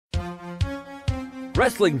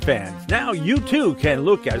Wrestling fans, now you too can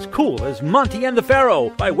look as cool as Monty and the Pharaoh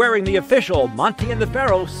by wearing the official Monty and the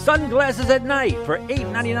Pharaoh sunglasses at night for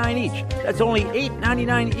 $8.99 each. That's only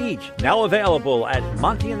 $8.99 each. Now available at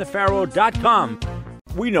montyandthepharaoh.com.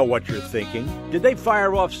 We know what you're thinking. Did they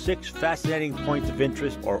fire off 6 fascinating points of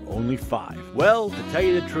interest or only 5? Well, to tell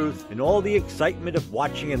you the truth, in all the excitement of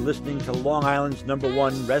watching and listening to Long Island's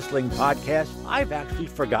 #1 wrestling podcast, I've actually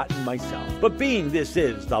forgotten myself. But being this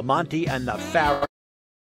is the Monty and the Pharaoh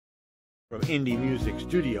from Indie Music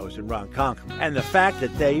Studios in Ronkonkoma, and the fact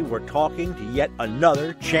that they were talking to yet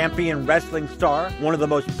another champion wrestling star, one of the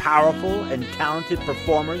most powerful and talented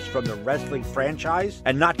performers from the wrestling franchise,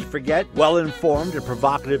 and not to forget, well-informed and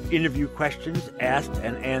provocative interview questions asked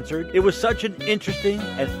and answered. It was such an interesting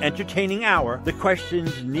and entertaining hour, the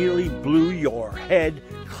questions nearly blew your head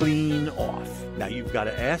clean off. Now you've got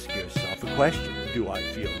to ask yourself a question. Do I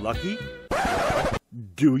feel lucky?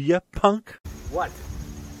 Do ya, punk? What?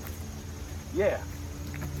 Yeah.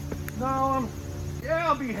 No,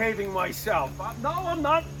 I'm behaving myself. No, I'm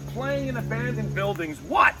not playing in abandoned buildings.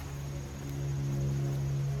 What?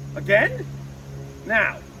 Again?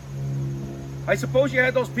 Now, I suppose you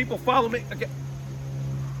had those people follow me again.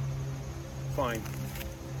 Fine.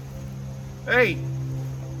 Hey,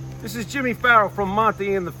 this is Jimmy Pharaoh from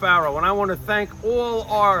Monty and the Pharaoh, and I want to thank all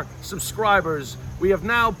our subscribers. We have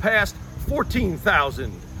now passed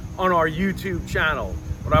 14,000 on our YouTube channel.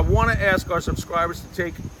 But I want to ask our subscribers to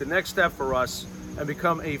take the next step for us and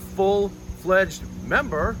become a full-fledged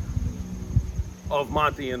member of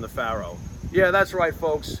Monty and the Pharaoh. Yeah, that's right,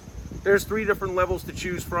 folks. There's 3 different levels to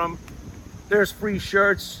choose from. There's free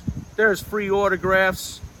shirts. There's free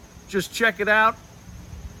autographs. Just check it out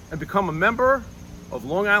and become a member of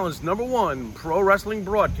Long Island's #1 pro wrestling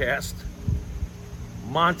broadcast,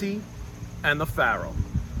 Monty and the Pharaoh.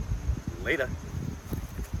 Later.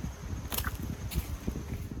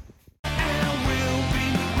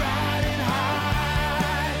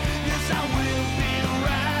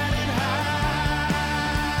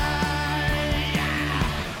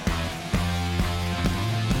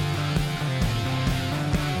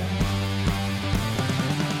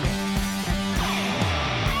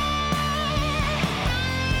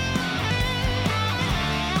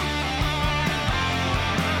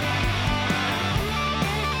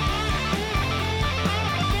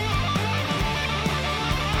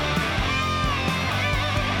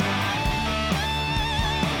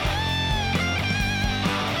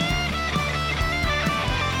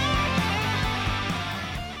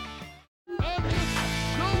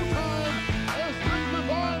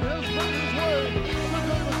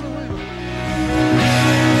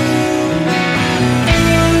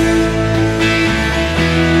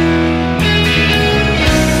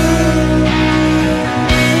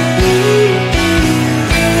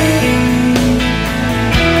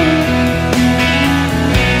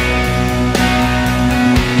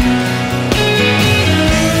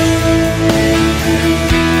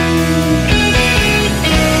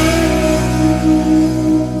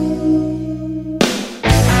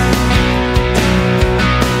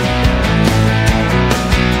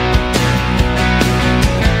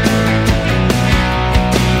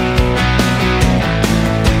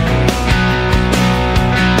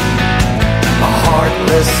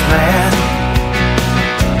 Man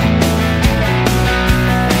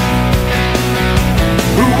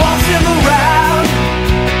who walks him around,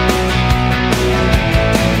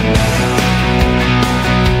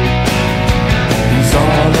 he's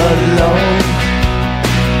all alone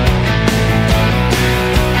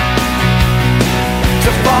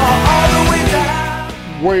to fall all the way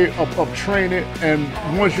down. Way of training, and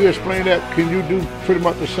once you explain that, can you do pretty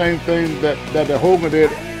much the same thing that the Hogan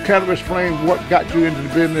did? Kind of explain what got you into the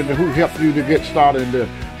business and who helped you to get started in there.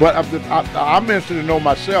 But I'm interested to know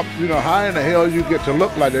myself, how in the hell you get to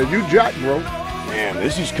look like that? You jack, bro. Man,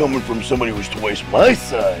 this is coming from somebody who's twice my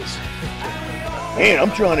size. Man, I'm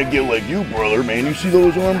trying to get like you, brother, man. You see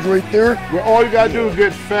those arms right there? Well, all you gotta do is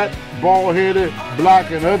get fat, bald-headed, black,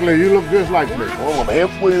 and ugly. You look just like me. Well, I'm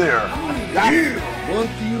halfway there. Yeah,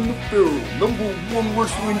 Monty and the Pharaoh, #1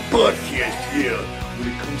 wrestling podcast. Yeah, when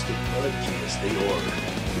it comes to podcasts, they are the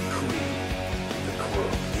cream.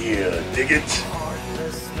 Yeah, dig it?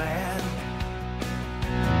 Heartless man.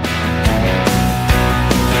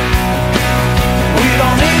 We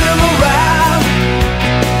don't need him around.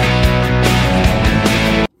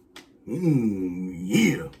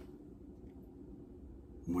 Yeah.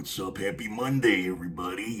 What's up? Happy Monday,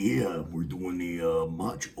 everybody. Yeah, we're doing the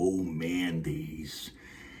Macho Man Days.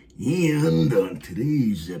 And on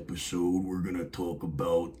today's episode, we're going to talk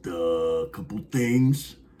about a couple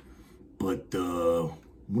things. But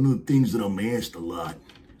one of the things that I'm asked a lot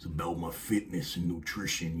is about my fitness and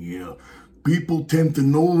nutrition. Yeah, people tend to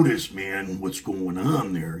notice, man, what's going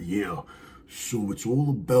on there. Yeah, so it's all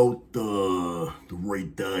about the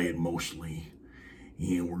right diet mostly.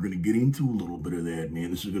 And we're going to get into a little bit of that, man.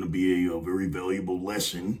 This is going to be a very valuable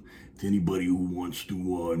lesson to anybody who wants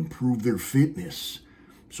to improve their fitness.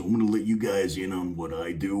 So I'm going to let you guys in on what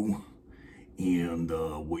I do and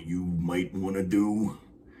what you might want to do.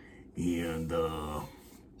 And I'm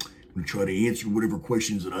going to try to answer whatever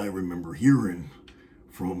questions that I remember hearing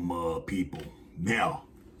from people. Now,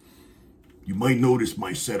 you might notice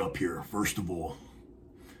my setup here. First of all,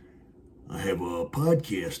 I have a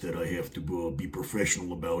podcast that I have to be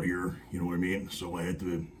professional about here, you know what I mean? So I had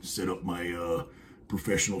to set up my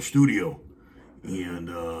professional studio. And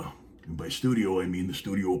by studio, I mean the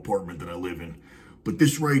studio apartment that I live in. But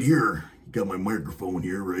this right here, got my microphone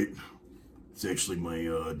here, right? It's actually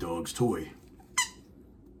my dog's toy.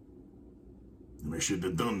 And I shouldn't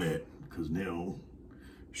have done that, because now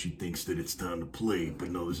she thinks that it's time to play.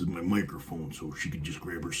 But no, this is my microphone, so she could just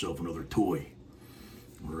grab herself another toy.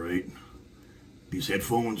 All right? These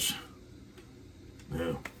headphones,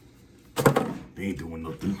 yeah, they ain't doing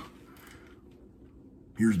nothing.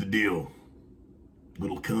 Here's the deal.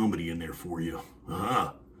 Little comedy in there for you.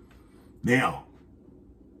 Now,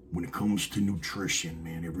 when it comes to nutrition,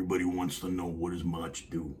 man, everybody wants to know, what does Mach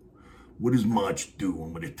do? What does Mach do?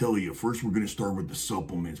 I'm going to tell you. First, we're going to start with the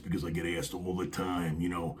supplements, because I get asked all the time, you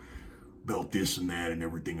know, about this and that and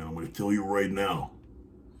everything. And I'm going to tell you right now,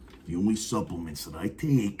 the only supplements that I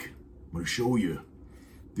take, I'm going to show you.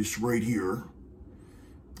 This right here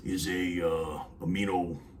is a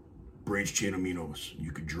branched chain aminos.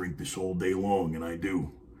 You could drink this all day long, and I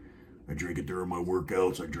do. I drink it during my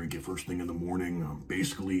workouts. I drink it first thing in the morning. I'm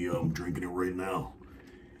drinking it right now.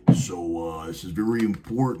 So this is very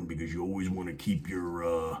important, because you always want to keep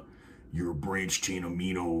your branched chain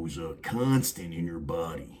aminos constant in your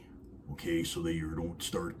body. Okay, so that you don't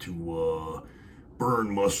start to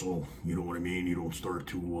burn muscle, you know what I mean? You don't start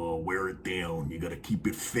to wear it down. You got to keep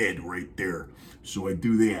it fed right there. So I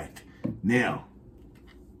do that. Now,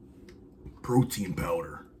 protein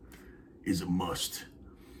powder is a must.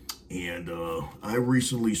 And I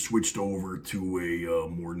recently switched over to a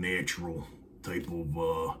more natural type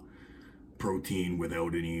of protein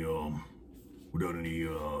without any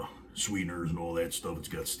sweeteners and all that stuff. It's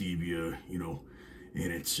got stevia, you know,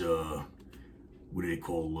 and it's what do they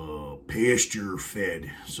call, pasture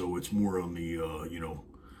fed. So it's more on the, you know,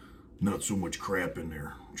 not so much crap in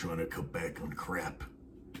there. I'm trying to cut back on crap.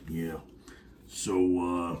 Yeah.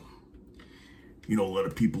 So, you know, a lot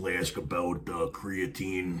of people ask about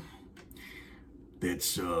creatine.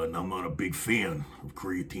 That's, I'm not a big fan of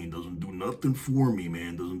creatine. Doesn't do nothing for me,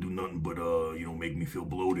 man. Doesn't do nothing but, you know, make me feel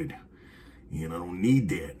bloated. And I don't need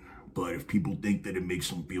that. But if people think that it makes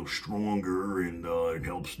them feel stronger and it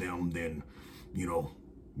helps them, then, you know,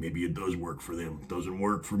 maybe it does work for them. It doesn't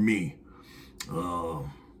work for me. Glutamine,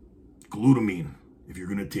 if you're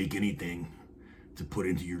going to take anything to put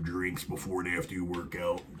into your drinks before and after you work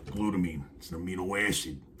out, glutamine, it's an amino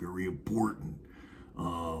acid, very important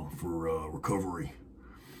for recovery.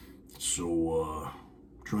 So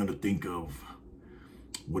trying to think of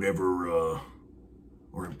whatever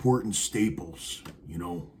are important staples, you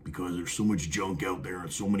know, because there's so much junk out there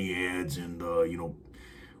and so many ads, and you know,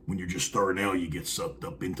 when you're just starting out, you get sucked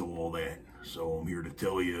up into all that. So I'm here to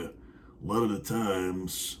tell you, a lot of the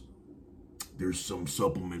times there's some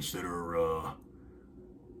supplements that are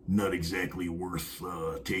not exactly worth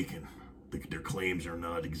taking. Their claims are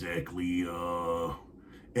not exactly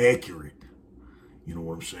accurate. You know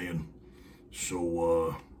what I'm saying?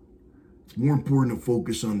 So it's more important to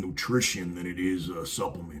focus on nutrition than it is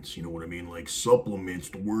supplements. You know what I mean? Like supplements,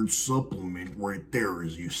 the word supplement right there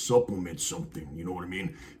is you supplement something. You know what I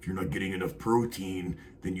mean? If you're not getting enough protein,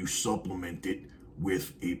 then you supplement it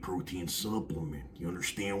with a protein supplement. You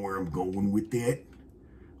understand where I'm going with that?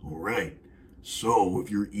 All right. So if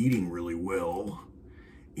you're eating really well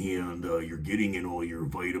and you're getting in all your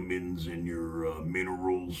vitamins and your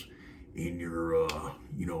minerals and your,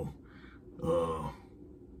 you know,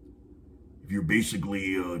 if you're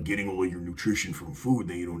basically getting all your nutrition from food,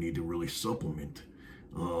 then you don't need to really supplement.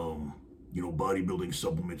 You know, bodybuilding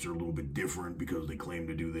supplements are a little bit different because they claim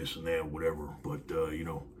to do this and that, whatever. But, you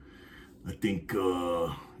know, I think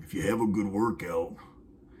if you have a good workout,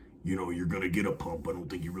 you know, you're going to get a pump. I don't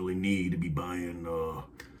think you really need to be buying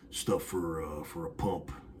stuff for a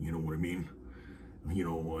pump. You know what I mean? You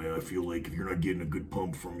know, I feel like if you're not getting a good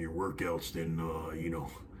pump from your workouts, then, you know,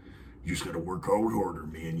 you just got to work harder,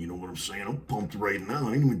 man. You know what I'm saying? I'm pumped right now.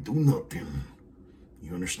 I ain't even do nothing.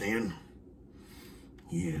 You understand?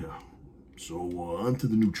 Yeah. So on to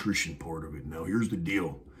the nutrition part of it. Now here's the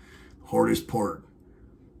deal. Hardest part,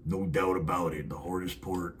 no doubt about it, the hardest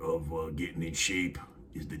part of getting in shape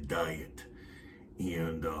is the diet.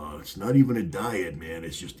 And it's not even a diet, man.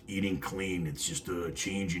 It's just eating clean. It's just a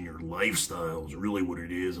change in your lifestyle is really what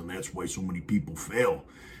it is. And that's why so many people fail.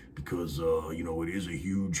 Because, it is a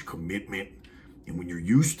huge commitment. And when you're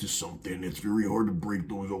used to something, it's very hard to break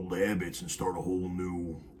those old habits and start a whole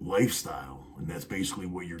new lifestyle. And that's basically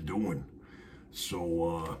what you're doing.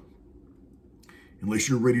 So, unless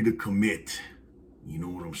you're ready to commit, you know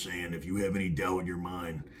what I'm saying? If you have any doubt in your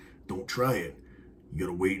mind, don't try it. You got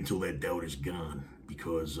to wait until that doubt is gone,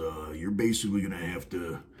 because you're basically going to have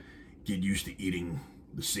to get used to eating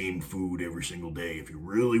the same food every single day. If you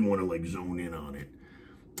really want to like zone in on it,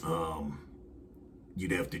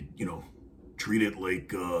 you'd have to, treat it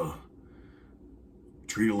like you're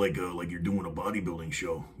doing a bodybuilding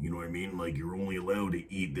show. You know what I mean? Like you're only allowed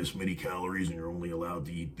to eat this many calories, and you're only allowed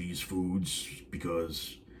to eat these foods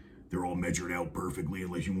because they're all measured out perfectly.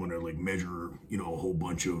 Unless you want to like measure, a whole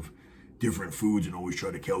bunch of different foods and always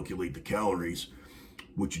try to calculate the calories.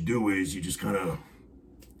 What you do is you just kind of,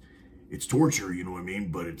 it's torture, you know what I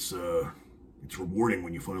mean? But it's rewarding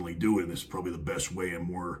when you finally do it. And this is probably the best way and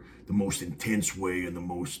the most intense way and the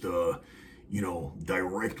most,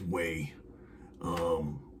 direct way.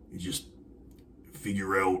 You just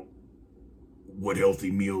figure out what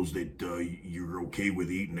healthy meals that you're okay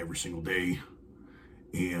with eating every single day,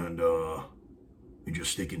 and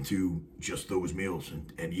just sticking to just those meals,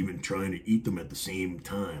 and even trying to eat them at the same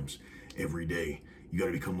times every day. You got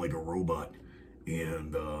to become like a robot,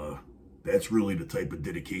 and that's really the type of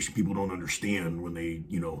dedication people don't understand when they,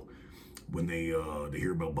 they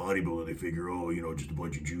hear about bodybuilding. They figure, just a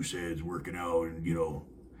bunch of juice heads working out, and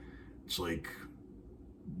it's like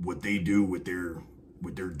what they do with their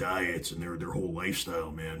diets and their whole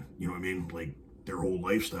lifestyle, man. You know what I mean? Like their whole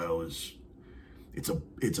lifestyle is, it's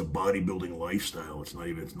a bodybuilding lifestyle. It's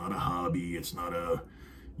not a hobby. It's not a,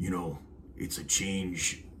 it's a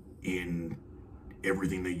change in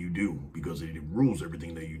everything that you do, because it rules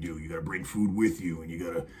everything that you do. You got to bring food with you, and you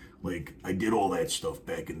got to, like, I did all that stuff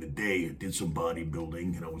back in the day. I did some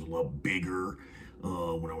bodybuilding, and I was a lot bigger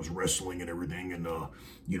when I was wrestling and everything, and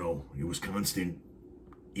it was constant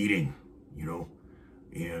eating,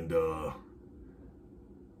 and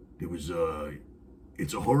it was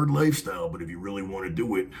it's a hard lifestyle. But if you really want to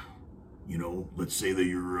do it, let's say that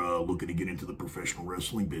you're looking to get into the professional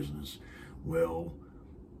wrestling business, well,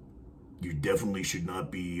 you definitely should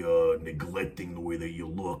not be neglecting the way that you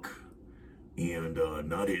look, and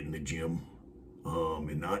not hitting the gym,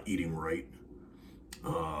 and not eating right.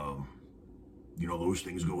 Those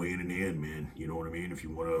things go hand in hand, man. You know what I mean? If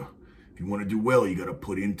you want to do well, you got to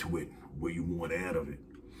put into it what you want out of it.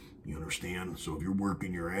 You understand? So if you're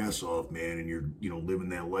working your ass off, man, and you're living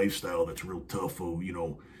that lifestyle that's real tough of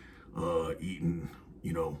eating,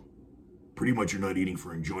 pretty much you're not eating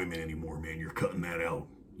for enjoyment anymore, man. You're cutting that out.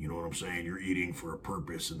 You know what I'm saying? You're eating for a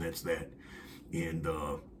purpose, and that's that. And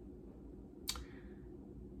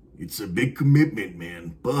it's a big commitment,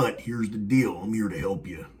 man. But here's the deal. I'm here to help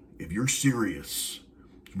you. If you're serious,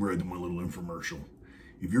 this is where I do my little infomercial.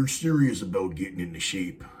 If you're serious about getting into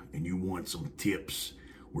shape and you want some tips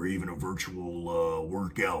or even a virtual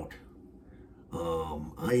workout,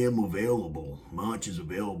 I am available. Mach is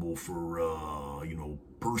available for,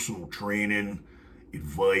 personal training,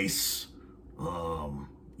 advice.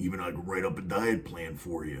 Even I could write up a diet plan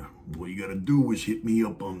for you. What you got to do is hit me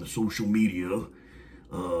up on the social media.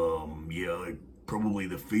 Probably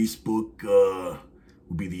the Facebook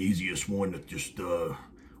would be the easiest one, that just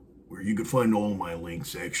where you could find all my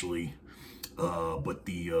links, actually. But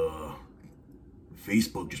the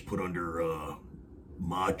Facebook, just put under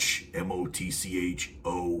Mach,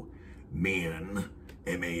 MOTCHO, man,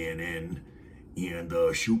 MANN, and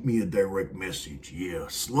shoot me a direct message. Yeah,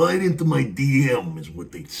 slide into my DM is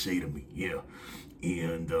what they say to me. Yeah,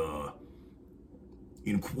 and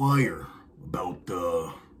inquire about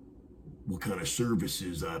what kind of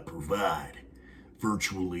services I provide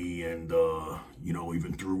virtually, and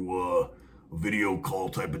even through a video call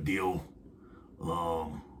type of deal. I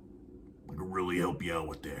can really help you out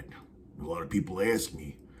with that. A lot of people ask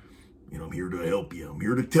me, I'm here to help you. I'm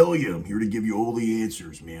here to tell you. I'm here to give you all the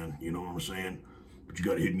answers, man. You know what I'm saying? But you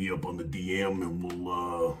got to hit me up on the DM, and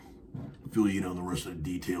we'll fill you in on the rest of the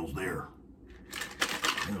details there.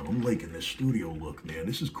 I'm liking this studio look, man.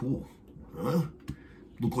 This is cool. Huh?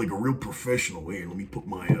 Look like a real professional. Hey, let me put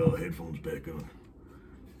my headphones back on.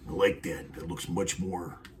 I like that. That looks much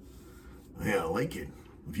more... Yeah, I like it.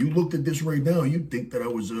 If you looked at this right now, you'd think that I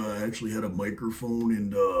was actually had a microphone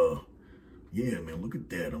and Yeah, man, look at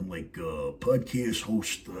that. I'm like podcast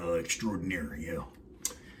host extraordinaire, yeah.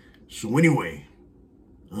 So anyway,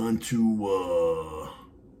 on to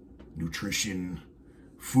nutrition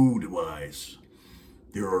food-wise.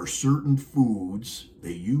 There are certain foods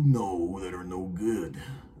that you know that are no good.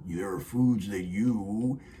 There are foods that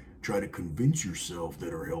you try to convince yourself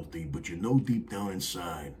that are healthy, but you know deep down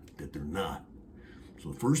inside that they're not. So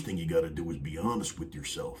the first thing you got to do is be honest with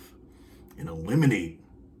yourself and eliminate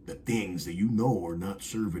the things that you know are not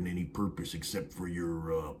serving any purpose except for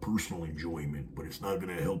your personal enjoyment, but it's not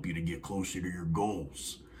going to help you to get closer to your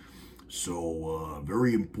goals. So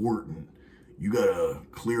very important. You got to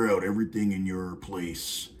clear out everything in your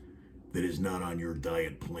place that is not on your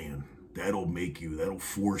diet plan. That'll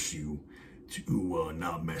force you to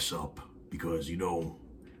not mess up. Because, you know,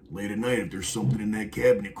 late at night, if there's something in that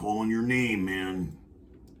cabinet calling your name, man,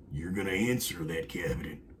 you're going to answer that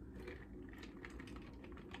cabinet.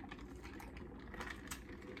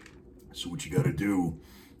 So what you got to do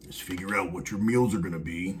is figure out what your meals are going to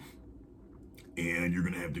be. And you're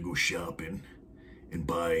going to have to go shopping and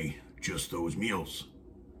buy just those meals.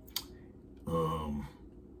 Then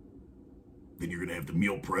you're gonna have to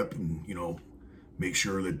meal prep and, you know, make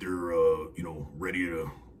sure that they're you know, ready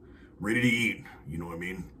to eat. You know what I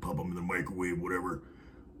mean? Pop them in the microwave, whatever.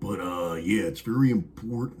 But yeah, it's very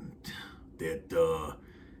important that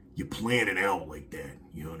you plan it out like that.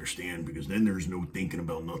 You understand? Because then there's no thinking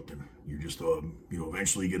about nothing. You're just you know,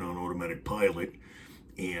 eventually get on automatic pilot,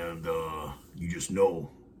 and you just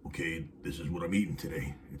know, okay, this is what I'm eating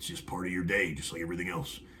today. It's just part of your day, just like everything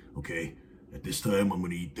else. Okay, at this time, I'm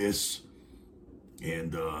going to eat this.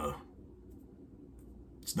 And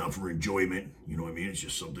it's not for enjoyment. You know what I mean? It's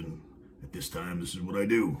just something, at this time, this is what I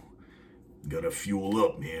do. You got to fuel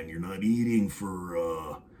up, man. You're not eating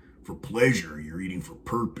for pleasure. You're eating for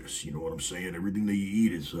purpose. You know what I'm saying? Everything that you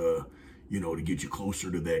eat is, you know, to get you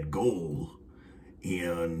closer to that goal.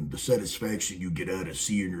 And the satisfaction you get out of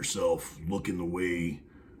seeing yourself looking the way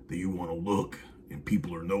that you want to look and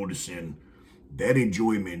people are noticing, that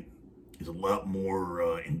enjoyment is a lot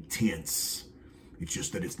more intense. It's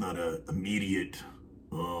just that it's not an immediate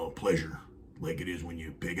pleasure like it is when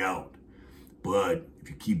you pig out. But if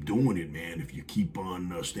you keep doing it, man, if you keep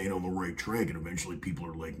on staying on the right track, and eventually people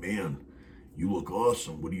are like, man, you look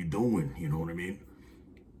awesome. What are you doing? You know what I mean?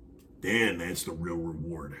 Then that's the real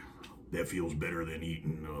reward. That feels better than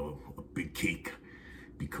eating a big cake.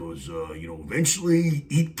 Because, you know, eventually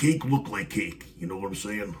eat cake, look like cake. You know what I'm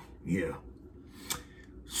saying? Yeah.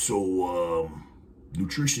 So,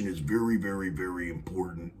 nutrition is very, very, very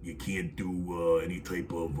important. You can't do any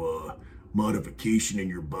type of modification in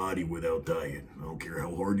your body without diet. I don't care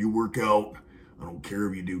how hard you work out. I don't care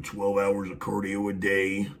if you do 12 hours of cardio a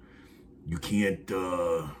day. You can't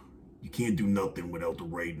do nothing without the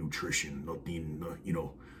right nutrition. Nothing, you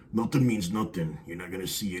know, nothing means nothing. You're not going to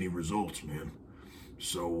see any results, man.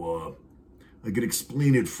 So, I could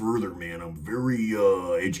explain it further, man. I'm very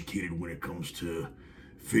educated when it comes to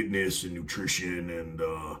fitness and nutrition and,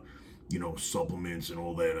 you know, supplements and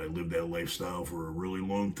all that. I lived that lifestyle for a really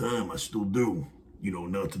long time. I still do. You know,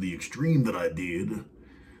 not to the extreme that I did,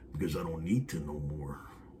 because I don't need to no more.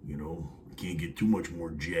 You know, I can't get too much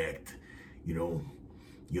more jacked. You know,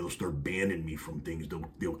 they'll start banning me from things.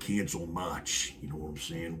 They'll cancel March. You know what I'm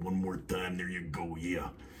saying? One more time, there you go, yeah.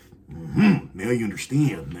 Now you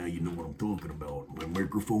understand. Now you know what I'm talking about. My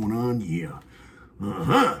microphone on? Yeah.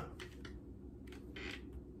 I'm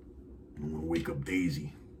gonna wake up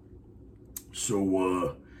Daisy.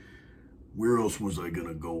 So, where else was I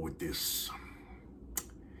gonna go with this?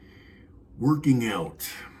 Working out.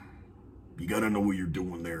 You gotta know what you're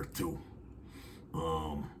doing there too.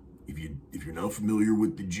 If you're not familiar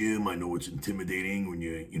with the gym, I know it's intimidating when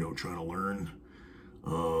you know, trying to learn.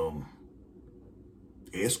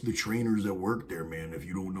 Ask the trainers that work there, man. If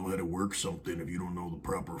you don't know how to work something, if you don't know the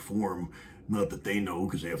proper form, not that they know,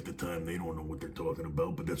 because half the time they don't know what they're talking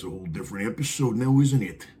about, but that's a whole different episode now, isn't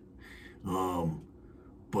it? You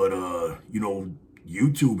know,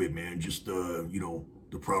 YouTube it, man. Just, you know,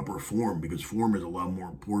 the proper form, because form is a lot more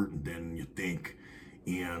important than you think.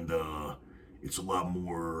 And it's a lot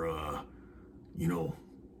more, you know,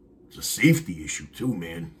 it's a safety issue too,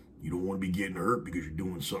 man. You don't want to be getting hurt because you're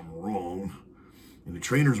doing something wrong. And the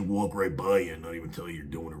trainers will walk right by you and not even tell you you're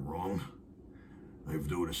doing it wrong.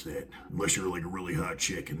 I've noticed that. Unless you're like a really hot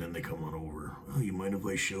chick, and then they come on over. Oh, you mind if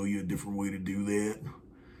I show you a different way to do that?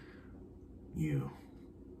 Yeah.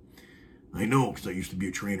 I know, because I used to be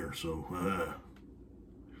a trainer, so...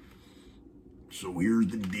 So here's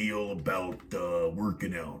the deal about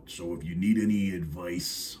working out. So if you need any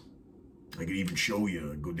advice, I can even show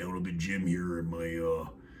you. Go down to the gym here in my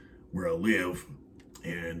where I live,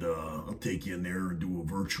 and I'll take you in there and do a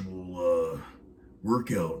virtual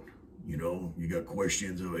workout. You know, you got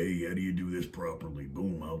questions of, hey, how do you do this properly?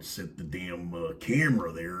 Boom, I'll set the damn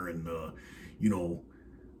camera there, and you know,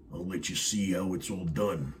 I'll let you see how it's all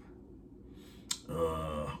done.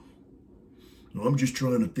 I'm just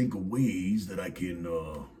trying to think of ways that I can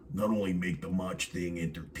not only make the match thing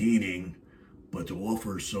entertaining, but to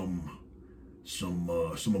offer some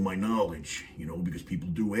of my knowledge, you know, because people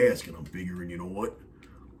do ask, and I'm figuring, you know what,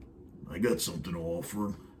 I got something to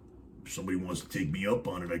offer. If somebody wants to take me up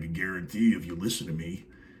on it, I can guarantee if you listen to me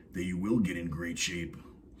that you will get in great shape.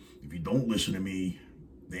 If you don't listen to me,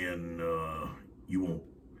 then you won't.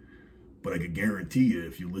 But I can guarantee you,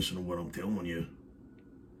 if you listen to what I'm telling you,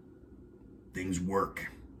 things work.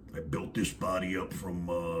 I built this body up from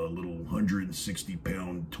a little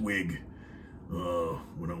 160-pound twig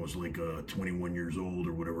when I was like 21 years old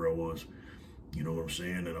or whatever I was. You know what I'm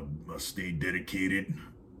saying? And I stayed dedicated,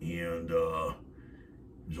 and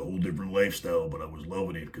it was a whole different lifestyle, but I was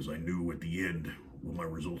loving it because I knew at the end what my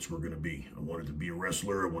results were going to be. I wanted to be a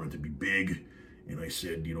wrestler. I wanted to be big. And I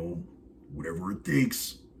said, you know, whatever it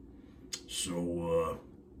takes. So,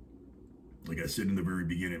 like I said in the very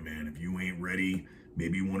beginning, man, if you ain't ready,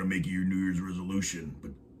 maybe you want to make it your New Year's resolution,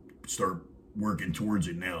 but start working towards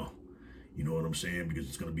it now. You know what I'm saying? Because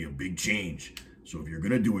it's going to be a big change. So if you're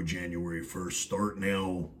going to do it January 1st, start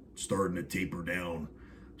now, starting to taper down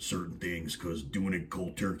certain things, because doing it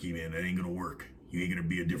cold turkey, man, that ain't going to work. You ain't going to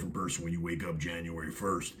be a different person when you wake up January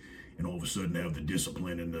 1st and all of a sudden have the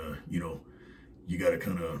discipline and the, you know, you got to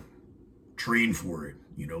kind of train for it,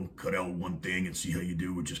 you know, cut out one thing and see how you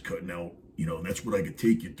do with just cutting out, you know, and that's what I could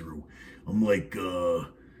take you through. I'm like, you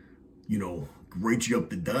know, write you up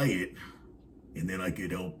the diet, and then I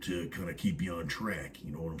could help to kind of keep you on track,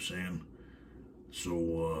 you know what I'm saying?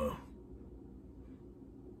 So,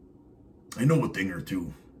 I know a thing or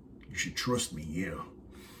two. You should trust me, yeah.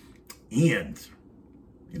 And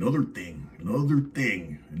another thing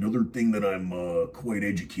that I'm quite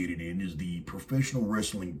educated in is the professional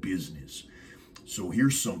wrestling business. So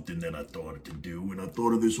here's something that I thought to do, and I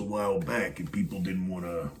thought of this a while back, and people didn't want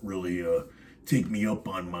to really take me up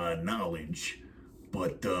on my knowledge,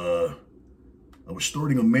 but I was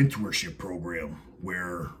starting a mentorship program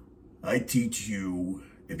where I teach you,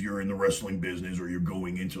 if you're in the wrestling business or you're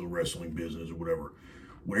going into the wrestling business or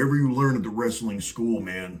whatever you learn at the wrestling school,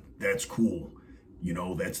 man, that's cool. You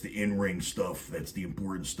know, that's the in-ring stuff. That's the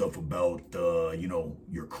important stuff about, you know,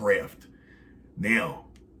 your craft. Now,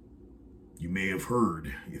 you may have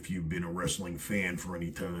heard, if you've been a wrestling fan for any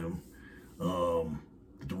time,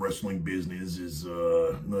 the wrestling business is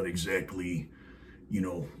not exactly, you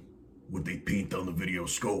know, what they paint on the video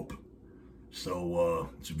scope. So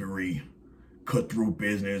it's a very cutthroat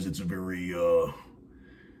business. It's a very,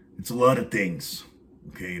 it's a lot of things,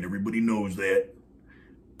 okay? And everybody knows that.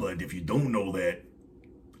 But if you don't know that,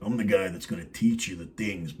 I'm the guy that's going to teach you the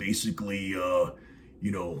things. Basically, you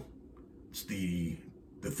know, it's the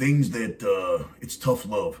things that, it's tough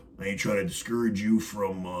love. I ain't trying to discourage you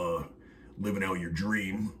from living out your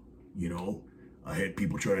dream, you know. I had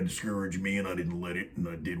people try to discourage me, and I didn't let it, and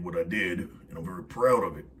I did what I did, and I'm very proud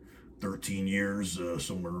of it. 13 years,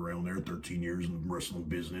 somewhere around there, 13 years in the wrestling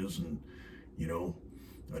business, and, you know,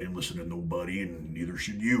 I didn't listen to nobody, and neither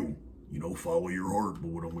should you. You know, follow your heart. But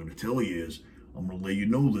what I'm going to tell you is, I'm going to let you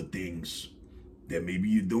know the things that maybe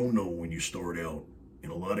you don't know when you start out.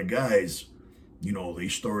 And a lot of guys, you know, they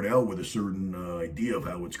start out with a certain idea of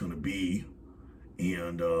how it's going to be,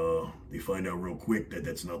 and they find out real quick that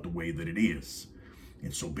that's not the way that it is.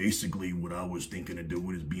 And so basically what I was thinking of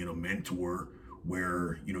doing is being a mentor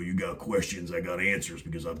where, you know, you got questions, I got answers,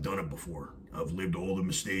 because I've done it before. I've lived all the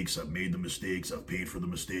mistakes, I've made the mistakes, I've paid for the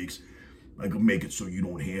mistakes. I can make it so you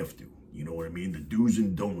don't have to. You know what I mean? The do's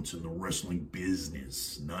and don'ts in the wrestling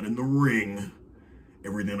business, not in the ring.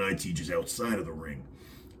 Everything I teach is outside of the ring.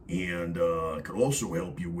 And I could also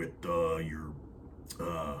help you with your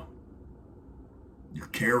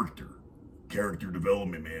character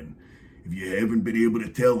development, man. If you haven't been able to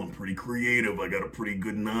tell, I'm pretty creative. I got a pretty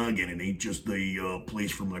good noggin. It ain't just a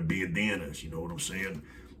place for my bandanas. You know what I'm saying?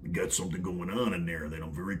 I got something going on in there that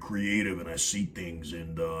I'm very creative, and I see things.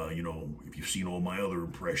 And, you know, if you've seen all my other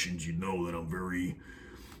impressions, you know that I'm very,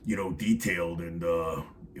 you know, detailed. And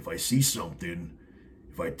if I see something,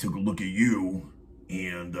 if I took a look at you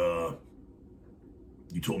and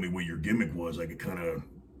you told me what your gimmick was, I could kind of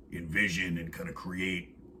envision and kind of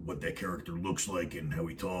create what that character looks like and how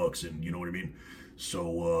he talks, and you know what I mean?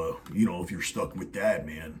 So, you know, if you're stuck with that,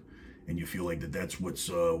 man, and you feel like that's what's,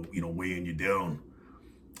 you know, weighing you down,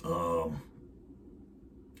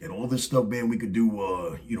 And all this stuff, man, we could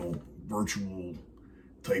do, you know, virtual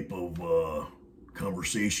type of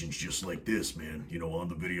conversations just like this, man, you know, on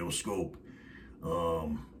the video scope.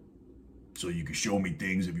 So you can show me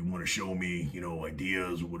things if you want to show me, you know,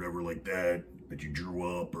 ideas or whatever like that you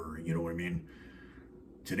drew up, or, you know what I mean?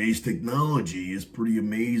 Today's technology is pretty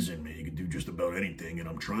amazing, man. You can do just about anything, and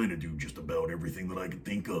I'm trying to do just about everything that I can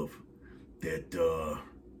think of that,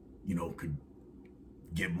 you know, could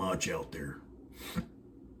get Mach out there.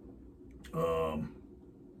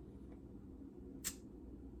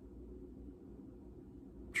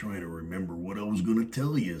 Trying to remember what I was going to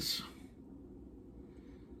tell you.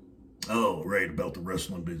 Oh, right, about the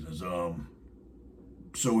wrestling business.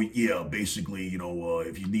 So yeah, basically, you know,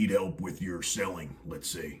 if you need help with your selling, let's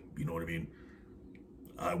say, you know what I mean?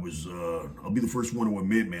 I'll be the first one to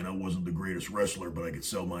admit, man, I wasn't the greatest wrestler, but I could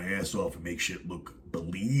sell my ass off and make shit look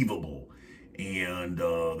believable. And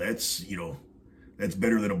that's, you know, that's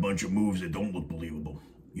better than a bunch of moves that don't look believable,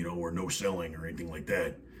 you know, or no selling or anything like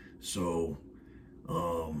that. So,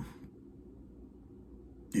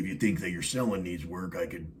 if you think that your selling needs work, I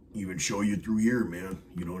could even show you through here, man.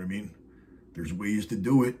 You know what I mean? There's ways to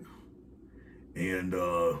do it. And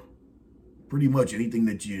pretty much anything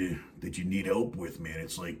that you need help with, man.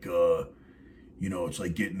 It's like you know, it's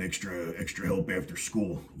like getting extra help after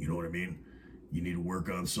school. You know what I mean? You need to work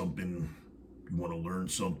on something. You want to learn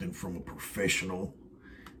something from a professional.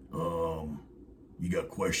 You got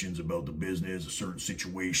questions about the business, a certain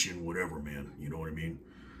situation, whatever, man. You know what I mean?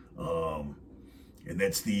 And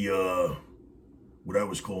that's the what I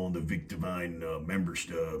was calling the Vic Divine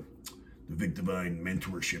the Vic Divine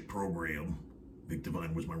mentorship program. Vic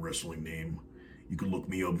Divine was my wrestling name. You can look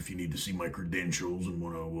me up if you need to see my credentials and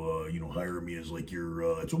want to, you know, hire me as like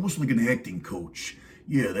your. It's almost like an acting coach.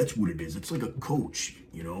 Yeah, that's what it is. It's like a coach,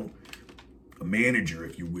 you know, a manager,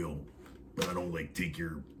 if you will. But I don't like take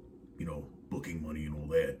your, you know, booking money and all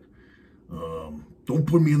that. Don't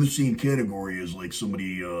put me in the same category as like somebody,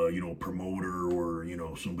 you know, promoter or, you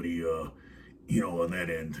know, somebody, you know, on that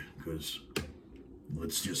end, because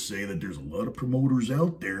let's just say that there's a lot of promoters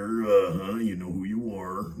out there. You know who you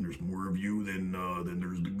are. There's more of you than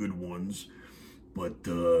there's the good ones. But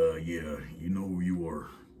yeah, you know who you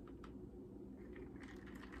are.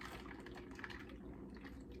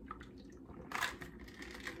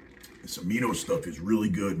 This amino stuff is really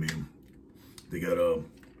good, man. They got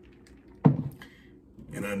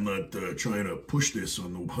and I'm not trying to push this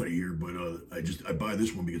on nobody here, but I buy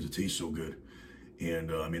this one because it tastes so good.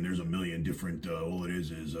 And I mean, there's a million different, all it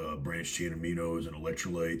is branched chain aminos and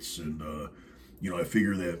electrolytes. And, you know, I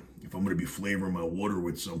figure that if I'm going to be flavoring my water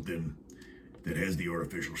with something that has the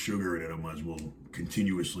artificial sugar in it, I might as well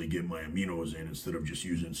continuously get my aminos in instead of just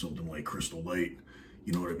using something like Crystal Light.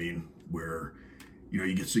 You know what I mean? Where, you know,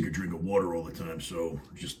 you get sick of drinking water all the time. So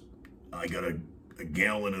just, I got a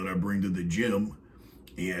gallon that I bring to the gym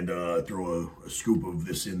and throw a scoop of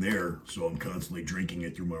this in there. So I'm constantly drinking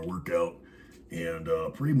it through my workout. And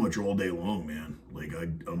pretty much all day long, man. Like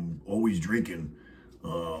I'm always drinking,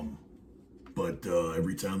 but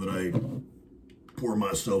every time that I pour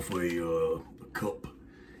myself a cup,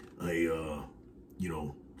 you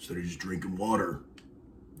know, instead of just drinking water,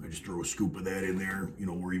 I just throw a scoop of that in there, you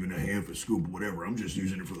know, or even a half a scoop, whatever. I'm just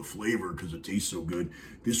using it for the flavor because it tastes so good.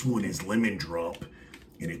 This one is lemon drop,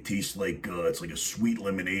 and it tastes like it's like a sweet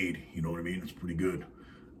lemonade. You know what I mean? It's pretty good.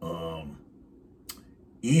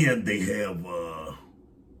 And they have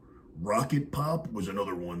Rocket Pop was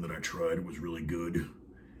another one that I tried. It was really good.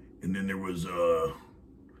 And then there was, oh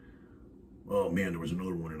man, there was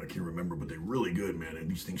another one and I can't remember, but they're really good, man. And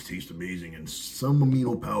these things taste amazing. And some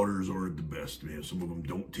amino powders aren't the best, man. Some of them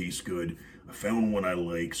don't taste good. I found one I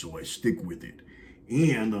like, so I stick with it.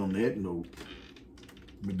 And on that note,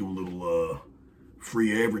 I'm going to do a little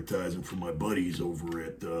free advertising for my buddies over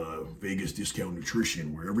at Vegas Discount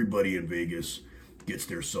Nutrition, where everybody in Vegas gets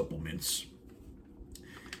their supplements.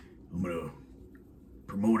 I'm going to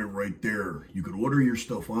promote it right there. You can order your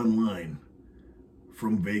stuff online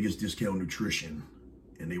from Vegas Discount Nutrition,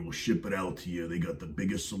 and they will ship it out to you. They got the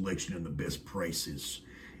biggest selection and the best prices.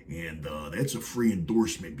 And that's a free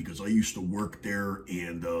endorsement because I used to work there,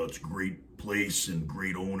 and it's a great place and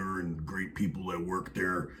great owner and great people that work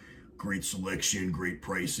there. Great selection, great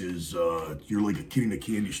prices. You're like a kid in a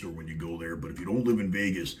candy store when you go there. But if you don't live in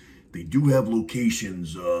Vegas, they do have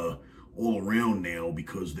locations all around now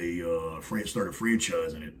because they started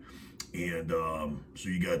franchising it. And so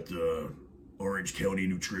you got Orange County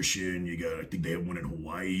Nutrition. You got, I think they have one in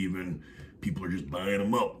Hawaii even. People are just buying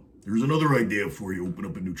them up. There's another idea for you. Open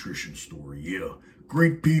up a nutrition store. Yeah.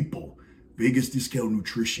 Great people. Vegas Discount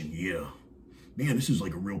Nutrition. Yeah. Man, this is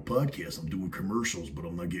like a real podcast. I'm doing commercials, but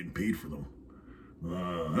I'm not getting paid for them.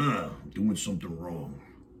 I'm doing something wrong.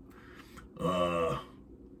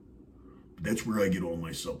 That's where I get all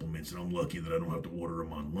my supplements, and I'm lucky that I don't have to order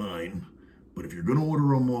them online. But if you're going to order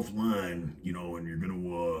them offline, you know, and you're going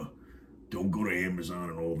to, don't go to Amazon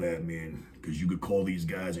and all that, man, because you could call these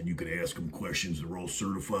guys and you could ask them questions. They're all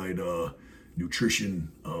certified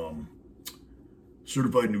nutrition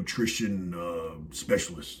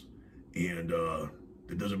specialists. And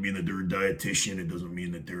that doesn't mean that they're a dietitian. It doesn't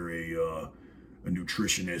mean that they're a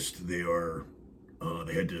nutritionist. They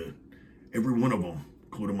had to, every one of them,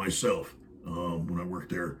 including myself, when I worked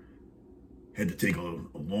there, had to take a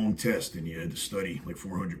long test, and you had to study like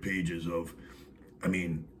 400 pages of, I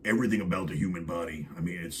mean, everything about the human body. I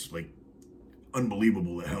mean, it's like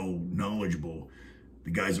unbelievable how knowledgeable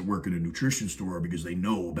the guys that work in a nutrition store are, because they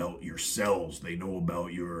know about your cells. They know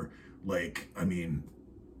about your, like, I mean,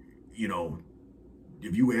 you know,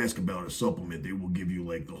 if you ask about a supplement, they will give you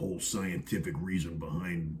like the whole scientific reason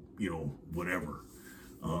behind, you know, whatever.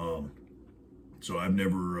 So I've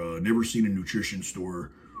never seen a nutrition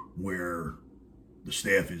store where the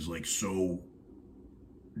staff is like so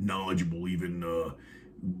knowledgeable, even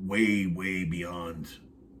way beyond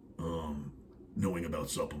knowing about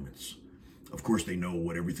supplements. Of course, they know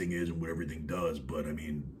what everything is and what everything does, but I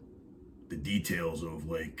mean, the details of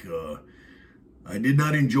like, I did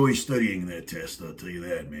not enjoy studying that test, I'll tell you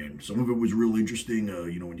that, man. Some of it was real interesting,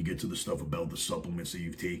 you know, when you get to the stuff about the supplements that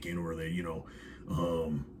you've taken, or that, you know,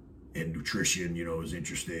 and nutrition, you know, is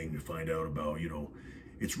interesting to find out about, you know.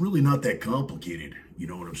 It's really not that complicated, you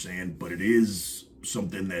know what I'm saying? But it is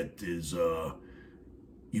something that is,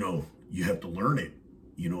 you know, you have to learn it.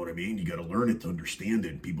 You know what I mean? You got to learn it to understand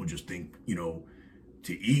it. People just think, you know,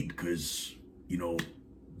 to eat because, you know,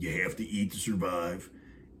 you have to eat to survive.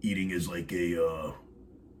 Eating is like a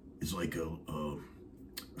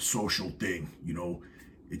social thing, you know.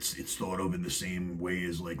 It's thought of in the same way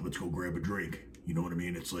as like, let's go grab a drink. You know what I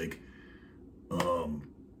mean? It's like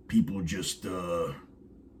people just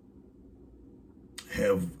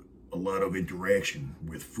have a lot of interaction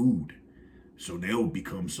with food. So now it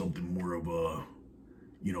becomes something more of a,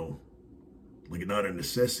 you know, like not a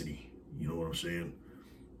necessity. You know what I'm saying?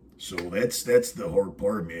 So that's the hard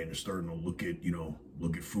part, man, is starting to look at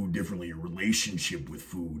food differently, your relationship with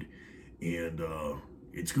food. And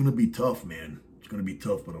it's going to be tough, man. It's going to be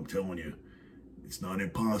tough, but I'm telling you, it's not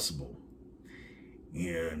impossible.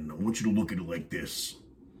 And I want you to look at it like this.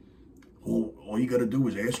 All you got to do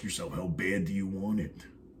is ask yourself, how bad do you want it?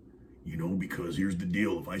 You know, because here's the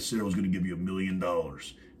deal. If I said I was going to give you $1 million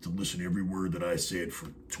to listen to every word that I said for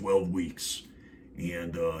 12 weeks,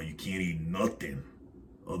 and you can't eat nothing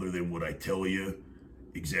other than what I tell you,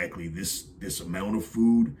 exactly this amount of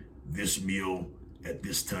food, this meal, at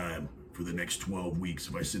this time for the next 12 weeks.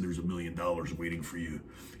 If I said there's $1 million waiting for you,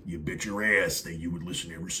 you bet your ass that you would listen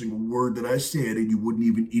to every single word that I said, and you wouldn't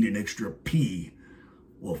even eat an extra pea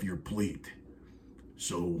off your plate.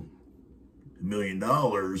 So $1 million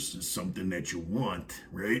is something that you want,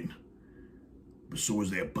 right? But so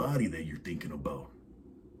is that body that you're thinking about.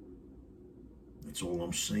 That's all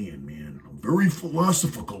I'm saying, man. I'm very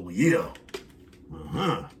philosophical, yeah.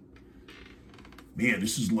 Man,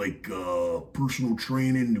 this is like personal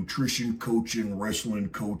training, nutrition coaching, wrestling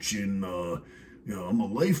coaching. You know, I'm a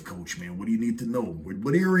life coach, man. What do you need to know?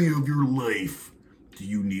 What area of your life do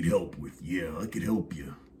you need help with? Yeah, I could help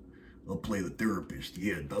you. I'll play the therapist.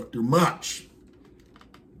 Yeah, Dr. Mach.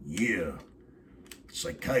 Yeah,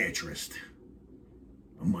 psychiatrist.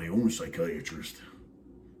 I'm my own psychiatrist.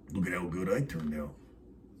 Look at how good I turned out.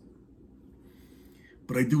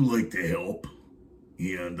 But I do like to help.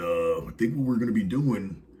 And I think what we're going to be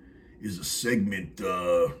doing is a segment.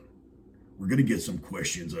 We're going to get some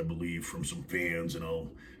questions, I believe, from some fans. And I'll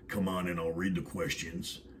come on and I'll read the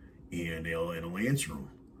questions. And I'll answer them.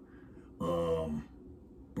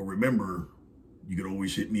 But remember, you can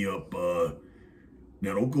always hit me up.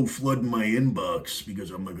 Now, don't go flooding my inbox because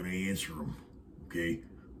I'm not going to answer them. Okay?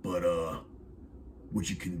 But what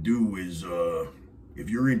you can do is, if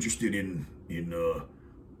you're interested in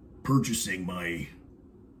purchasing my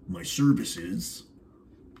services,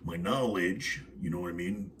 my knowledge, you know what I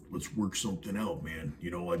mean? Let's work something out, man.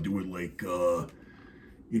 You know, I do it like,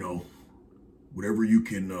 you know, whatever you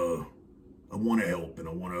can. I want to help, and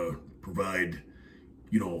I want to provide.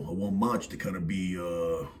 You know, I want Mach to kind of be,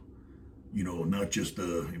 you know, not just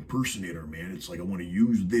a impersonator, man. It's like I want to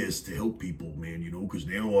use this to help people, man, you know, because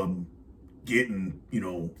now I'm getting, you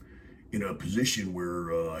know, in a position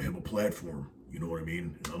where I have a platform, you know what I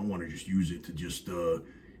mean? And I don't want to just use it to just,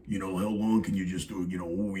 you know, how long can you just do, you know,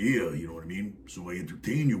 oh yeah, you know what I mean? So I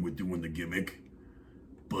entertain you with doing the gimmick,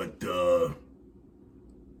 but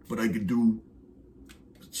I could do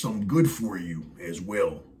some good for you as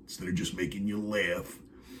well. Instead of just making you laugh,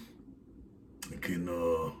 I can,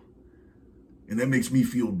 and that makes me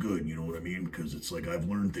feel good, you know what I mean? Because it's like I've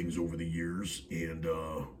learned things over the years, and,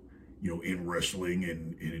 you know, in wrestling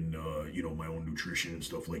and in, you know, my own nutrition and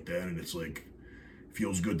stuff like that. And it's like, it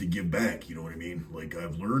feels good to give back, you know what I mean? Like,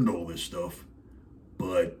 I've learned all this stuff,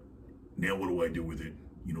 but now what do I do with it?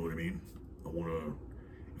 You know what I mean? I want to,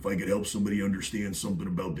 if I could help somebody understand something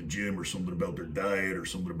about the gym or something about their diet or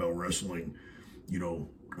something about wrestling, you know,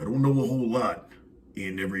 I don't know a whole lot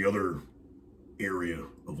in every other area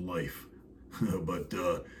of life. But,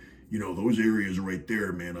 you know, those areas right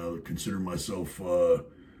there, man, I would consider myself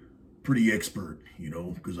pretty expert, you know,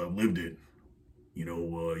 because I've lived it. You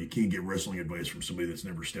know, you can't get wrestling advice from somebody that's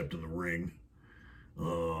never stepped in the ring.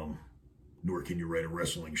 Nor can you write a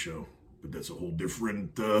wrestling show. But that's a whole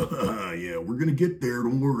different, yeah, we're going to get there,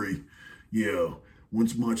 don't worry. Yeah,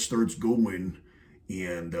 once Mach starts going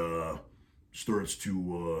and starts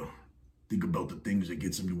to think about the things that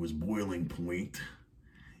gets him to his boiling point,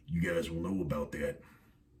 you guys will know about that.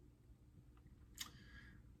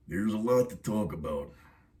 There's a lot to talk about.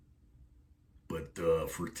 But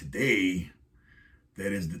for today,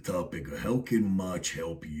 that is the topic of how can Mach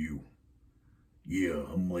help you? Yeah,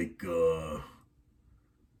 I'm like, I'm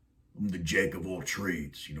the jack of all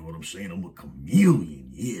trades, you know what I'm saying? I'm a chameleon,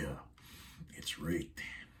 yeah, that's right.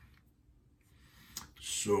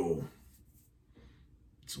 So,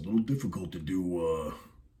 it's a little difficult to do a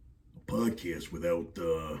podcast without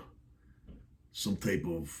some type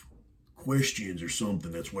of questions or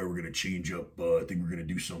something. That's why we're going to change up. I think we're going to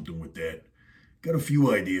do something with that. Got a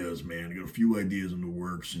few ideas, man. I got a few ideas in the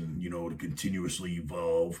works, and, you know, to continuously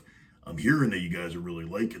evolve. I'm hearing that you guys are really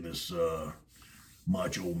liking this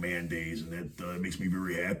Macho Man Days, and that makes me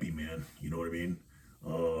very happy, man. You know what I mean?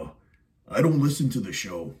 I don't listen to the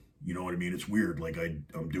show. You know what I mean? It's weird. Like,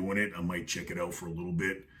 I'm doing it. I might check it out for a little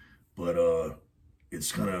bit, but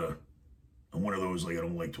it's kind of, I'm one of those, like, I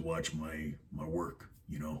don't like to watch my work,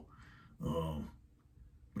 you know?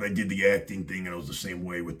 But I did the acting thing, and I was the same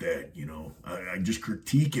way with that, you know? I just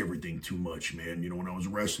critique everything too much, man. You know, when I was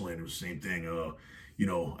wrestling, it was the same thing. You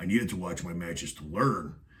know, I needed to watch my matches to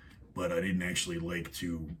learn, but I didn't actually like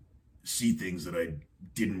to see things that I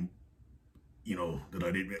didn't, you know, that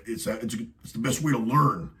I didn't. It's the best way to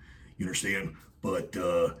learn, you understand? But,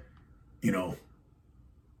 you know,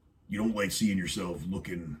 you don't like seeing yourself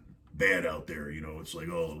looking bad out there, you know? It's like,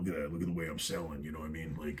 oh, look at that, look at the way I'm selling, you know what I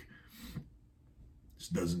mean? Like,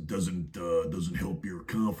 this doesn't help your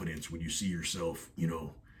confidence when you see yourself, you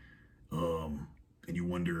know, and you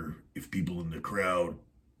wonder if people in the crowd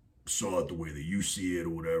saw it the way that you see it or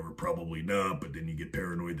whatever. Probably not, but then you get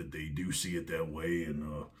paranoid that they do see it that way,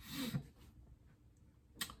 and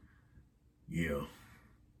yeah,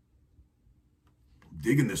 I'm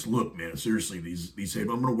digging this look, man. Seriously, these I'm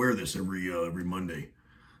gonna wear this every Monday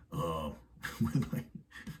with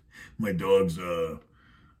my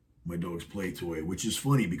dog's play toy, which is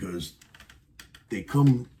funny because they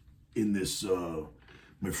come in this.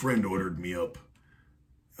 My friend ordered me up,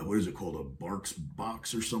 what is it called, a Barks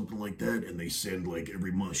box or something like that, and they send, like,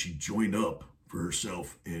 every month. She joined up for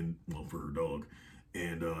herself and, well, for her dog,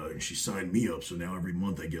 and she signed me up, so now every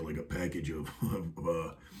month I get like a package of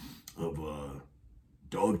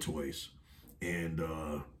dog toys. And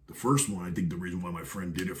the first one, I think the reason why my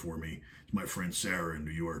friend did it for me is my friend Sarah in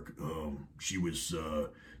New York. She was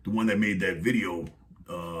the one that made that video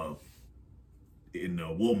in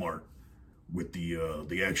Walmart with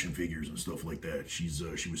the action figures and stuff like that. She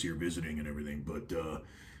was here visiting and everything, but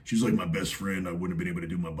she's like my best friend. I wouldn't have been able to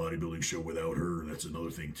do my bodybuilding show without her. That's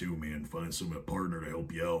another thing too, man. Find a partner to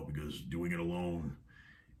help you out, because doing it alone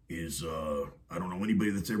is I don't know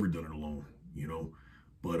anybody that's ever done it alone, you know.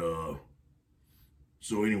 But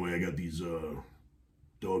so anyway, I got these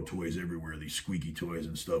dog toys everywhere, these squeaky toys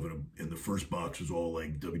and stuff, and the first box was all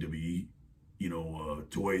like WWE, you know,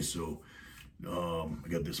 toys. So I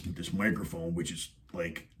got this microphone, which is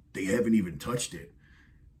like, they haven't even touched it.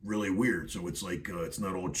 Really weird. So it's like, it's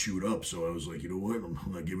not all chewed up. So I was like, you know what? I'm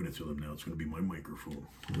not giving it to them now. It's going to be my microphone.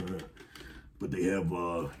 But they have,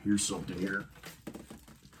 here's something here.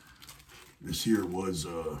 This here was,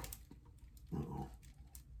 uh-oh,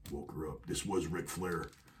 woke her up. This was Ric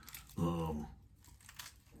Flair.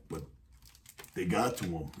 But they got to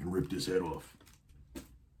him and ripped his head off.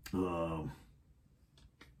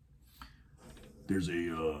 There's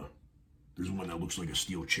one that looks like a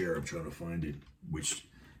steel chair. I'm trying to find it, which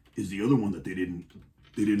is the other one that they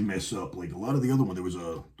didn't mess up. Like a lot of the other one, there was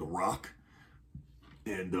The Rock,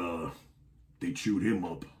 and they chewed him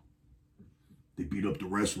up. they beat up the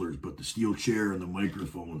wrestlers, but the steel chair and the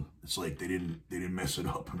microphone, it's like they didn't mess it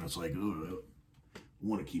up. And it's like, oh, I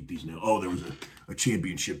want to keep these now. Oh, there was a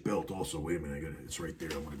championship belt also. Wait a minute, it's right there.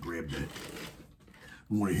 I'm gonna grab that. I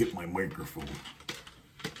want to hit my microphone.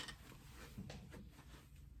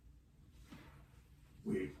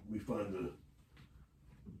 Wait, we find the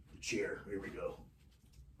chair. Here we go.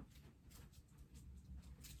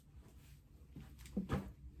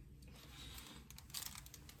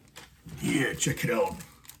 Yeah, check it out.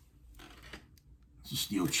 It's a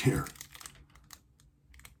steel chair.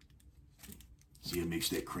 See, it makes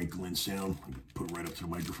that crinkling sound. I can put it right up to the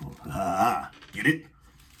microphone. Ah, get it?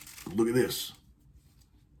 But look at this.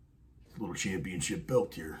 Little championship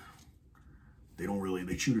belt here. They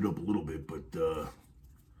shoot it up a little bit, but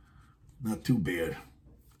not too bad.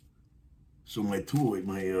 So my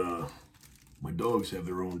dogs have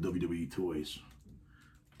their own WWE toys.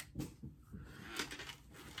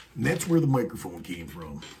 And that's where the microphone came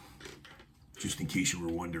from, just in case you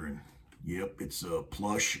were wondering. Yep, it's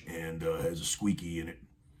plush and has a squeaky in it.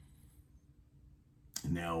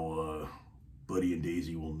 And now Buddy and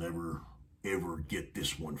Daisy will never, ever get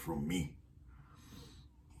this one from me.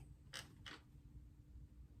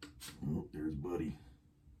 Oh, there's Buddy.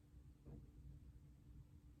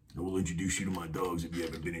 I will introduce you to my dogs if you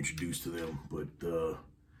haven't been introduced to them, but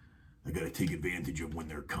I got to take advantage of when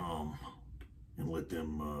they're calm and let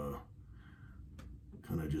them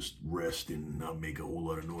kind of just rest and not make a whole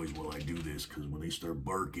lot of noise while I do this, because when they start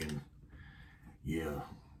barking, yeah,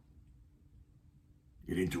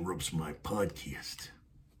 it interrupts my podcast.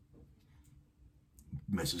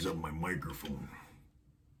 Messes up my microphone.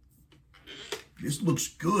 This looks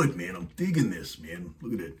good, man. I'm digging this, man.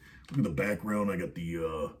 Look at it. Look at the background. I got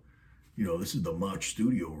the, this is the Mach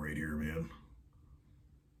Studio right here, man.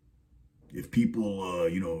 If people,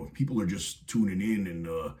 people are just tuning in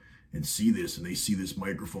and see this, and they see this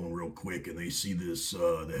microphone real quick, and they see this,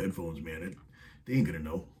 the headphones, man, they ain't gonna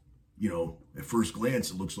know. At first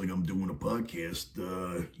glance, it looks like I'm doing a podcast,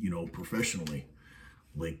 professionally,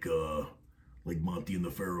 like Monty and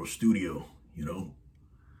the Pharaoh Studio,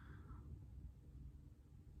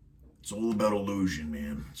 It's all about illusion,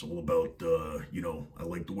 man. It's all about, I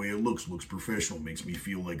like the way it looks professional, makes me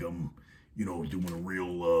feel like I'm, doing a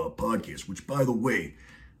real podcast, which, by the way,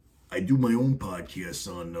 I do my own podcasts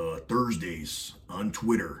on Thursdays on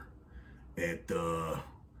Twitter at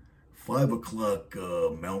 5 o'clock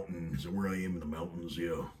Mountain. Is that where I am in the mountains?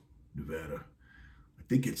 Yeah, Nevada. I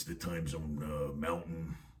think it's the time zone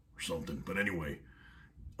Mountain or something. But anyway,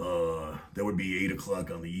 that would be 8 o'clock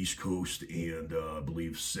on the East Coast, and I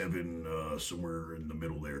believe 7 somewhere in the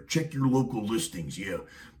middle there. Check your local listings, yeah.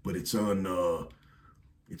 But it's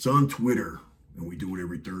on Twitter, and we do it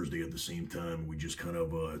every Thursday at the same time. We just kind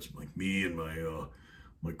of it's like me and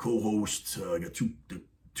my co-host. I got two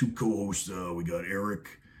co-hosts. We got Eric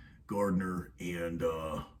Gardner and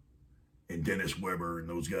Dennis Weber, and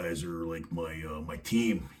those guys are like my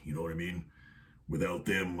team. You know what I mean? Without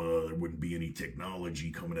them, there wouldn't be any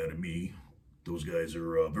technology coming out of me. Those guys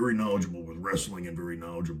are very knowledgeable with wrestling and very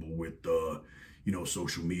knowledgeable with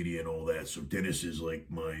social media and all that. So Dennis is like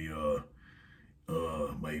my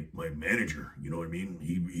manager, you know what I mean?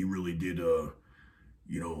 He really did, I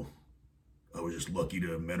was just lucky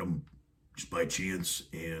to have met him just by chance,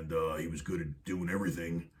 and he was good at doing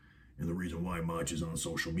everything. And the reason why Mach is on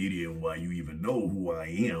social media and why you even know who I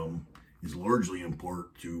am is largely in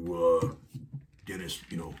part to Dennis,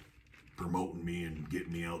 promoting me and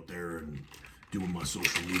getting me out there and doing my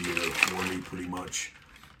social media for me pretty much.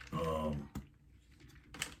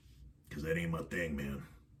 Because that ain't my thing, man.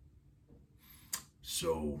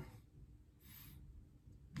 So,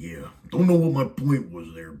 yeah, don't know what my point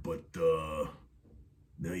was there, but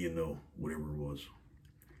now you know, whatever it was.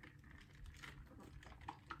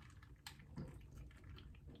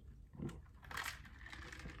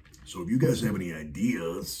 So if you guys have any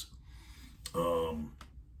ideas,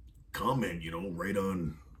 comment, write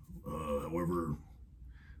on, however,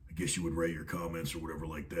 I guess you would write your comments or whatever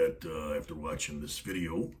like that after watching this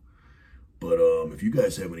video. But if you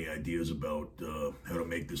guys have any ideas about how to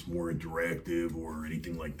make this more interactive or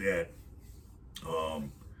anything like that,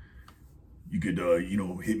 you could,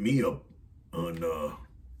 hit me up on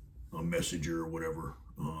Messenger or whatever,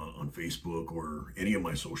 on Facebook or any of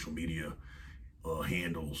my social media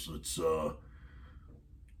handles. It's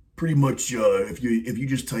pretty much if you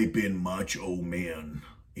just type in Macho Man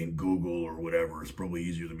in Google or whatever, it's probably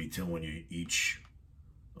easier than me telling you each.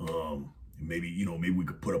 Maybe we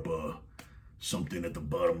could put up something at the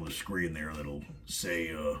bottom of the screen there that'll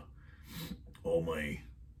say all my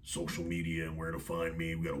social media and where to find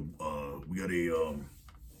me. We got a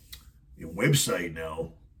website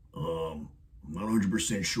now. I'm not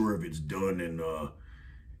 100% sure if it's done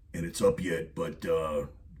and it's up yet, but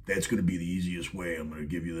that's going to be the easiest way. I'm going to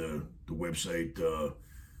give you the website.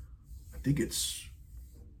 I think it's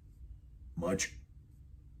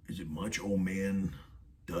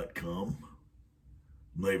muchoman.com?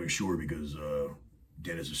 I'm not even sure because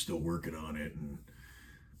Dennis is still working on it,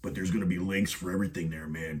 but there's going to be links for everything there,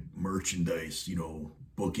 man. Merchandise,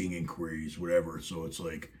 booking inquiries, whatever. So it's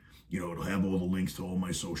like, it'll have all the links to all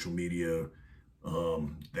my social media.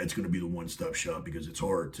 That's going to be the one-stop shop because it's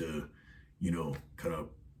hard to, kind of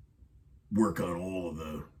work on all of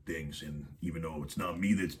the things. And even though it's not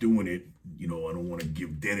me that's doing it, I don't want to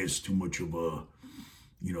give Dennis too much of a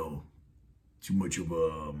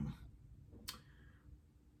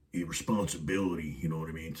responsibility, you know what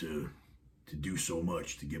I mean, to do so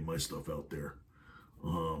much to get my stuff out there.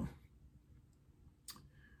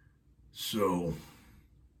 So,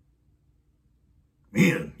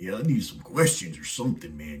 man, yeah, I need some questions or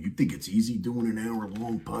something, man. You think it's easy doing an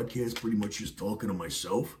hour-long podcast, pretty much just talking to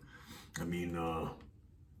myself? I mean, I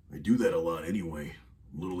do that a lot anyway.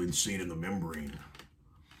 I'm a little insane in the membrane.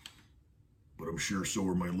 But I'm sure so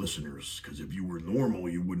are my listeners, because if you were normal,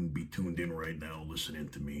 you wouldn't be tuned in right now listening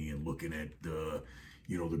to me and looking at, the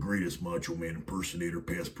greatest Macho Man impersonator,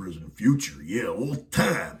 past, present, future. Yeah, all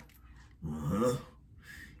time. Uh-huh.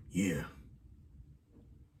 Yeah.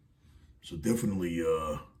 So definitely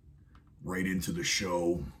right into the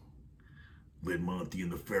show. Let Monty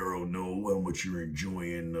and the Pharaoh know how much you're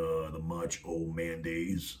enjoying the Macho Man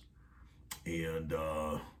days. And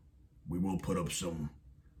we will put up some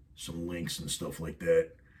links and stuff like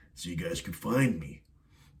that so you guys can find me.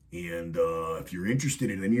 And if you're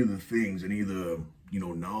interested in any of the things, any of the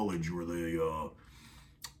knowledge or the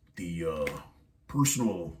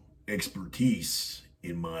personal expertise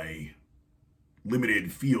in my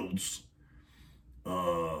limited fields,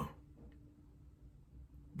 why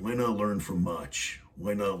not learn from Mach?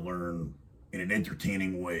 Why not learn in an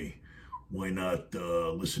entertaining way? Why not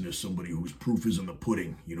listen to somebody whose proof is in the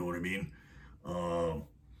pudding? You know what I mean?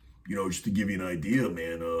 Just to give you an idea,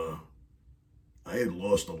 man, I had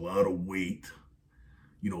lost a lot of weight,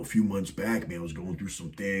 a few months back, man. I was going through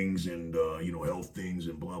some things and, health things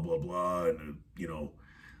and blah, blah, blah. And,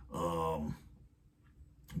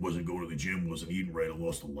 wasn't going to the gym, wasn't eating right. I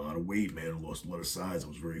lost a lot of weight, man. I lost a lot of size. I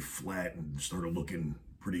was very flat and started looking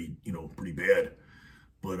pretty bad.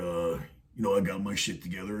 But, I got my shit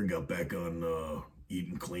together and got back on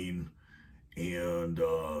eating clean and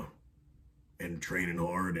training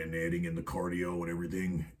hard and adding in the cardio and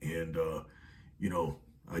everything. And,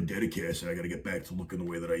 I dedicated. I said, I got to get back to looking the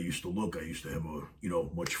way that I used to look. I used to have a,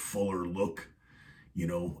 much fuller look,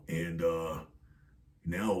 and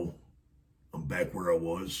now I'm back where I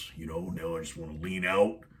was, now I just want to lean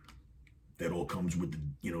out. That all comes with the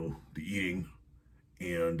eating.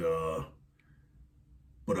 And,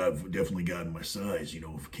 but I've definitely gotten my size, in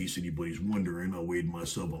case anybody's wondering. I weighed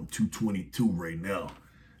myself, I'm 222 right now.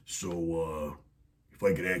 So, if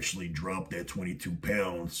I could actually drop that 22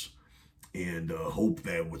 pounds and hope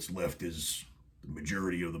that what's left is the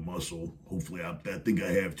majority of the muscle. Hopefully, I think I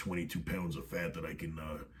have 22 pounds of fat that I can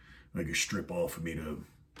strip off of me to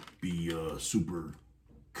be super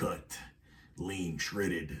cut, lean,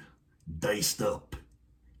 shredded, diced up,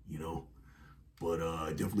 But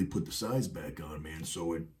I definitely put the size back on, man.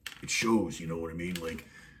 So it shows, you know what I mean? Like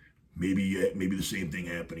maybe the same thing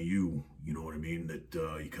happened to you, you know what I mean? That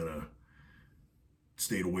you kind of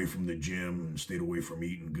stayed away from the gym and stayed away from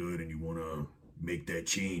eating good, and you want to make that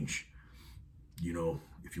change.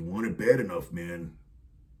 If you want it bad enough, man,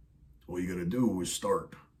 all you got to do is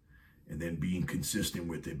start. And then being consistent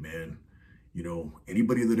with it, man.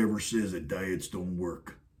 Anybody that ever says that diets don't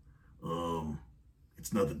work,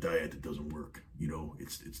 it's not the diet that doesn't work.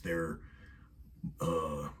 It's their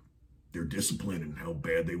discipline and how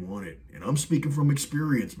bad they want it. And I'm speaking from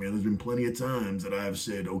experience, man. There's been plenty of times that I've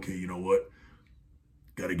said, okay, you know what?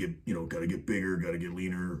 Gotta get bigger, gotta get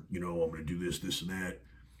leaner. I'm gonna do this, and that.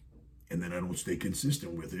 And then I don't stay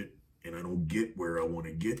consistent with it, and I don't get where I want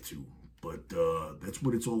to get to. But that's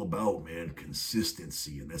what it's all about, man.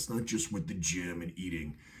 Consistency. And that's not just with the gym and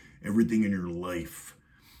eating. Everything in your life.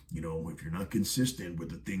 If you're not consistent with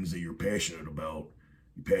the things that you're passionate about,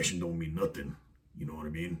 your passion don't mean nothing. You know what I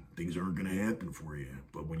mean? Things aren't going to happen for you.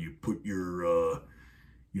 But when you put your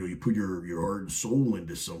heart and soul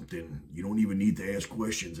into something, you don't even need to ask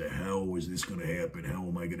questions of how is this going to happen? How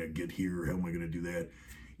am I going to get here? How am I going to do that?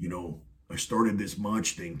 I started this Mach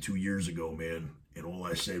thing 2 years ago, man. And all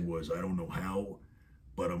I said was, I don't know how,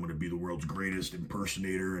 but I'm going to be the world's greatest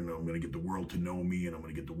impersonator, and I'm going to get the world to know me, and I'm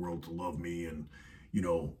going to get the world to love me. And, you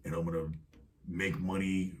know, and I'm gonna make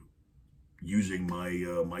money using my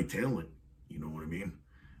my talent. You know what I mean?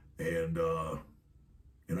 And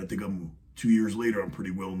I think 2 years later, I'm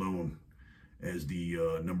pretty well known as the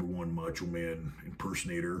 #1 Macho Man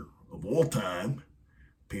impersonator of all time,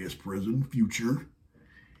 past, present, future,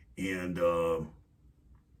 and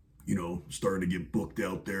you know, starting to get booked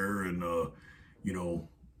out there, and you know,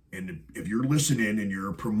 and if you're listening and you're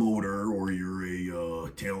a promoter or you're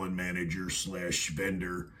a talent manager /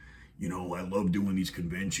 vendor, you know, I love doing these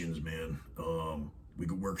conventions, man. We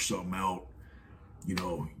could work something out. You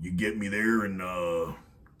know, you get me there and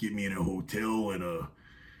get me in a hotel and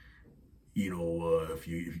you know, if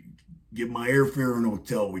you get my airfare and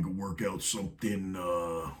hotel, we could work out something.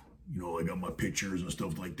 You know, I got my pictures and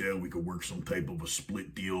stuff like that. We could work some type of a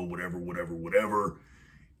split deal, whatever.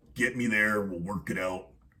 Get me there, we'll work it out.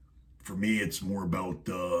 For me, it's more about,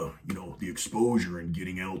 you know, the exposure and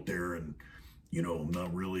getting out there. And, you know, I'm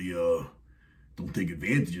not really, don't take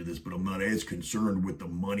advantage of this, but I'm not as concerned with the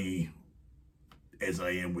money as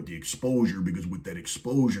I am with the exposure, because with that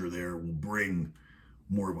exposure there will bring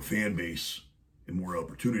more of a fan base and more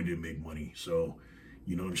opportunity to make money. So,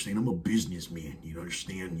 you know, understand, I'm a businessman. You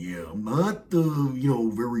understand? Yeah, I'm not, you know,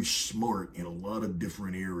 very smart in a lot of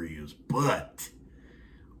different areas, but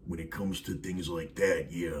when it comes to things like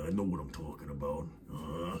that, yeah, I know what I'm talking about.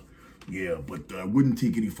 Yeah, but I wouldn't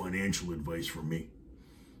take any financial advice from me.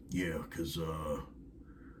 Yeah, because,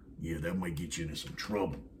 yeah, that might get you into some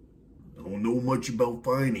trouble. I don't know much about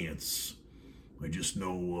finance. I just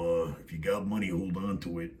know if you got money, hold on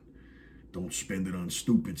to it. Don't spend it on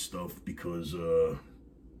stupid stuff, because you're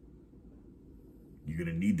going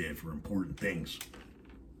to need that for important things.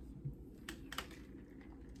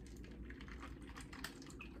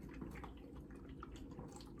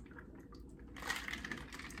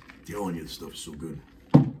 Telling you, this stuff is so good.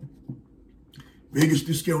 Vegas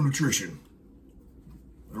Discount Nutrition.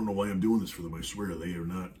 I don't know why I'm doing this for them. I swear they are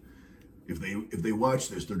not. If they watch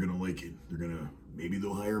this, they're gonna like it. Maybe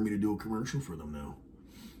they'll hire me to do a commercial for them now.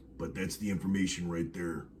 But that's the information right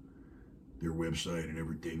there. Their website and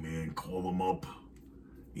everything, man. Call them up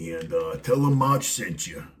and tell them Mach sent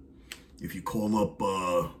you. If you call up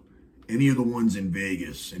any of the ones in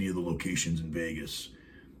Vegas, any of the locations in Vegas,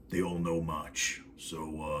 they all know Mach.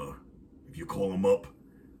 So if you call them up,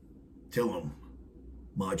 tell them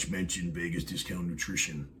Mach mentioned Vegas Discount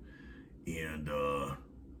Nutrition, and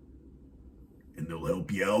they'll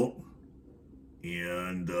help you out,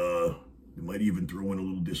 and they might even throw in a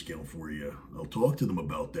little discount for you. I'll talk to them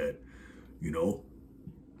about that. You know,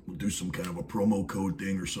 we'll do some kind of a promo code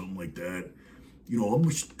thing or something like that. You know, I'm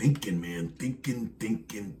just thinking, man, thinking,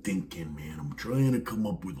 man. I'm trying to come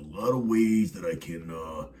up with a lot of ways that I can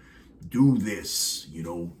do this, you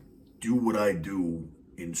know, do what I do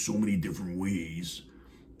in so many different ways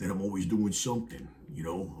that I'm always doing something. You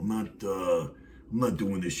know, I'm not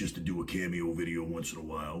doing this just to do a Cameo video once in a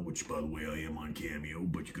while, which, by the way, I am on Cameo,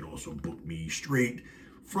 but you could also book me straight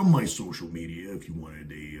from my social media if you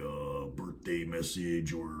wanted a birthday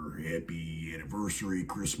message or happy anniversary,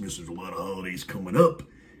 Christmas. There's a lot of holidays coming up,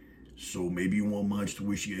 so maybe you want Mach to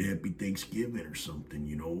wish you a happy Thanksgiving or something,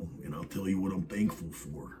 you know, and I'll tell you what I'm thankful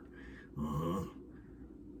for.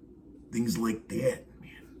 Things like that,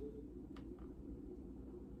 man.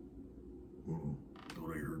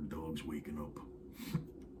 Thought I heard dogs waking up.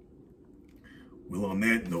 Well, on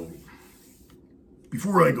that note,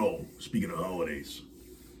 before I go, speaking of holidays,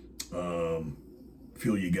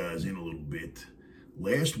 fill you guys in a little bit.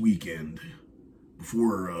 Last weekend,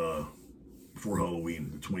 before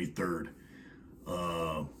Halloween, the 23rd,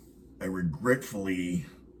 I regretfully,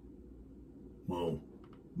 well,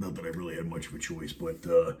 not that I really had much of a choice, but,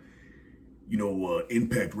 you know,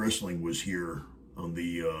 Impact Wrestling was here on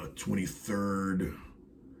the 23rd. I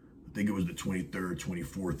think it was the 23rd,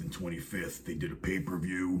 24th, and 25th. They did a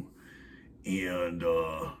pay-per-view, and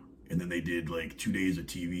then they did like 2 days of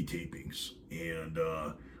TV tapings. And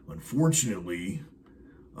unfortunately,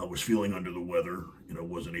 I was feeling under the weather, and I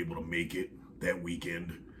wasn't able to make it that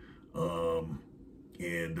weekend. You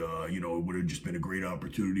know, it would have just been a great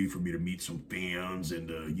opportunity for me to meet some fans and,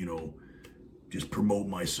 you know, just promote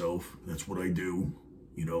myself. That's what I do,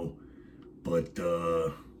 you know. But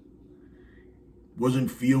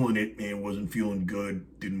wasn't feeling it, man. Wasn't feeling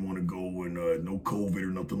good. Didn't want to go, and no COVID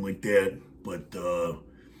or nothing like that. But,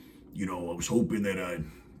 you know, I was hoping that I'd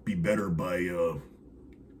be better by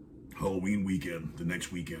Halloween weekend, the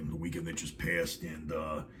next weekend, the weekend that just passed. And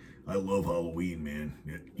I love Halloween, man.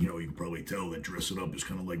 You know, you can probably tell that dressing up is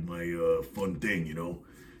kind of like my fun thing, you know.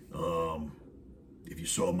 If you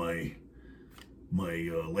saw my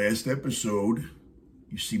last episode,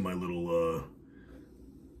 you see my little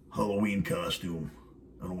Halloween costume.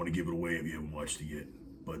 I don't want to give it away if you haven't watched it yet.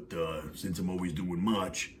 But since I'm always doing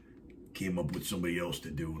Mach, came up with somebody else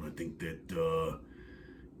to do, and I think that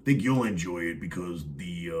you'll enjoy it because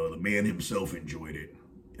the man himself enjoyed it,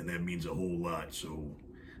 and that means a whole lot. So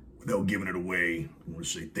without giving it away, I want to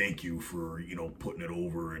say thank you for putting it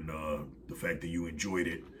over, and the fact that you enjoyed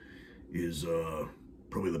it is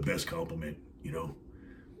probably the best compliment,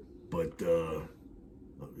 But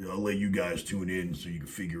I'll let you guys tune in so you can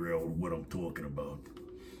figure out what I'm talking about.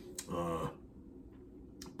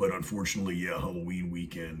 But unfortunately, yeah, Halloween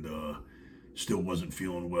weekend, still wasn't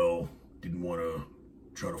feeling well. Didn't want to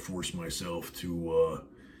try to force myself to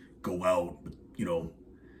go out. But,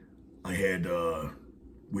 I had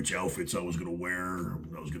which outfits I was going to wear.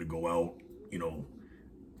 I was going to go out,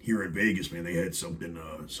 here in Vegas, man. They had something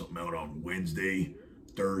out on Wednesday,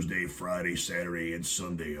 Thursday, Friday, Saturday, and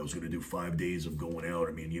Sunday. I was going to do 5 days of going out.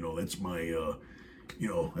 I mean, that's my...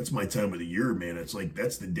 that's my time of the year, man. It's like,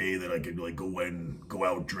 that's the day that I could go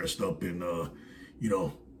out dressed up and, and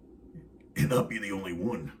not be the only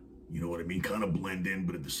one. You know what I mean? Kind of blend in,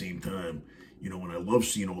 but at the same time, when I love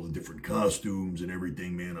seeing all the different costumes and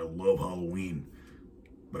everything, man, I love Halloween,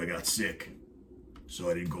 but I got sick, so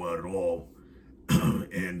I didn't go out at all.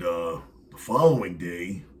 And the following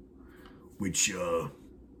day, which, if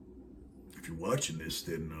you're watching this,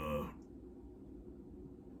 then,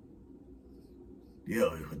 yeah,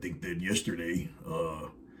 I think that yesterday,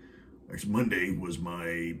 actually Monday, was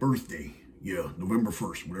my birthday. Yeah, November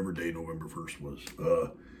 1st, whatever day November 1st was.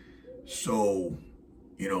 So,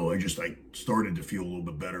 I started to feel a little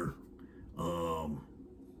bit better.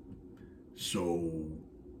 So,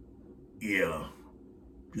 yeah,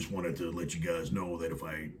 just wanted to let you guys know that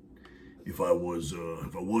if I was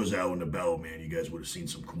out and about, man, you guys would have seen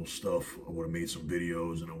some cool stuff. I would have made some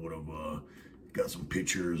videos, and I would have got some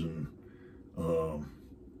pictures, and I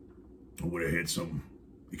would have had some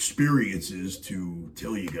experiences to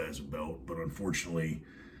tell you guys about, but unfortunately,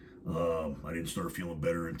 I didn't start feeling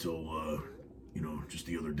better until, just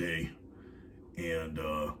the other day, and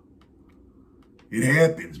it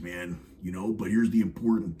happens, man, but here's the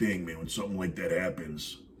important thing, man. When something like that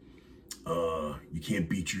happens, you can't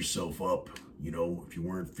beat yourself up. If you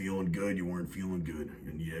weren't feeling good, you weren't feeling good,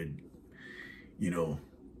 and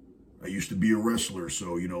I used to be a wrestler,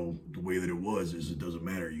 so, the way that it was is it doesn't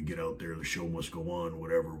matter. You get out there, the show must go on,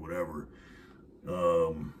 whatever.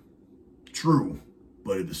 True,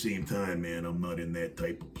 but at the same time, man, I'm not in that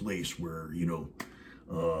type of place where,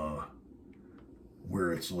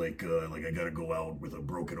 where it's like I gotta go out with a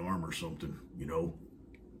broken arm or something,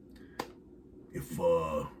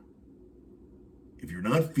 If you're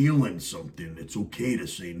not feeling something, it's okay to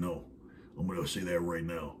say no. I'm gonna say that right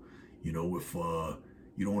now. If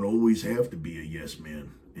you don't always have to be a yes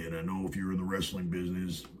man. And I know if you're in the wrestling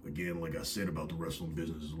business, again, like I said about the wrestling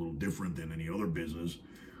business, is a little different than any other business.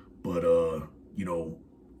 But,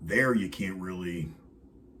 there you can't really,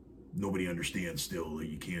 nobody understands still that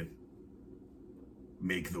you can't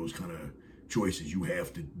make those kind of choices. You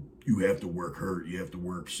have to work hurt, you have to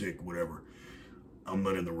work sick, whatever. I'm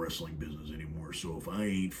not in the wrestling business anymore. So if I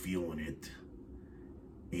ain't feeling it,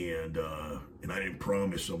 and I didn't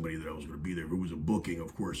promise somebody that I was going to be there. If it was a booking,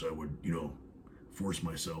 of course I would, force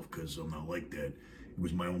myself, because I'm not like that. It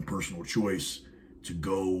was my own personal choice to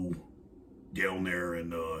go down there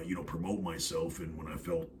and, promote myself. And when I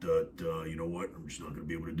felt that, I'm just not going to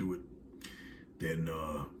be able to do it, then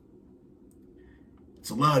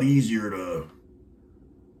it's a lot easier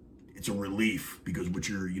it's a relief, because what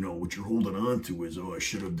you're holding on to is, I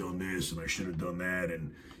should have done this and I should have done that.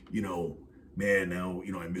 And, man, now,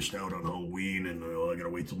 I missed out on Halloween, and I gotta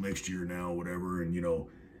wait till next year now, whatever. And,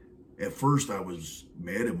 at first I was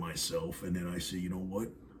mad at myself, and then I say, you know what?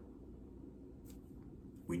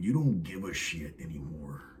 When you don't give a shit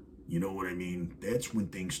anymore, you know what I mean? That's when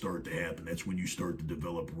things start to happen. That's when you start to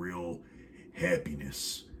develop real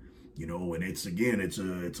happiness, and it's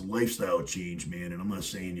a lifestyle change, man. And I'm not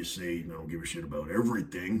saying you say, I don't give a shit about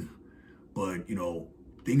everything, but,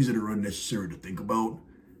 things that are unnecessary to think about.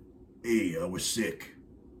 Hey, I was sick.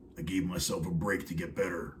 I gave myself a break to get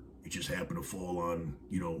better. It just happened to fall on,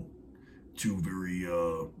 2 very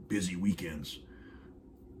busy weekends.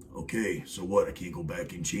 Okay, so what? I can't go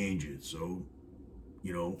back and change it. So,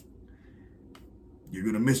 you're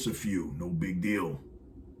going to miss a few. No big deal.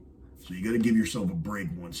 So you got to give yourself a break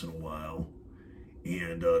once in a while.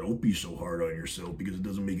 And don't be so hard on yourself, because it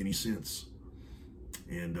doesn't make any sense.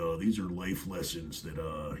 And these are life lessons that,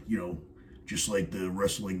 just like the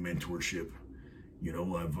wrestling mentorship,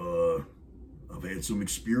 I've had some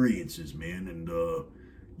experiences, man, and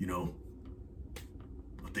I'll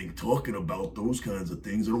something talking about those kinds of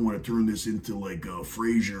things. I don't want to turn this into like a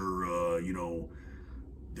Frasier,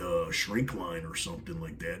 shrink line or something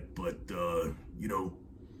like that. But,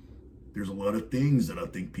 there's a lot of things that I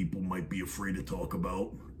think people might be afraid to talk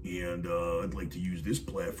about. And I'd like to use this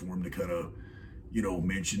platform to kind of,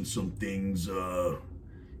 mention some things,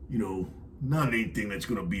 not anything that's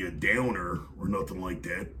going to be a downer or nothing like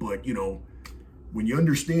that. But, when you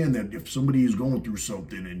understand that if somebody is going through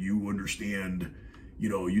something and you understand,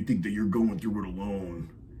 you think that you're going through it alone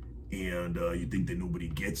and you think that nobody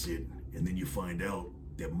gets it. And then you find out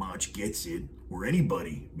that Mach gets it, or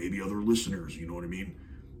anybody, maybe other listeners, you know what I mean?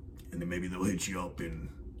 And then maybe they'll hit you up and,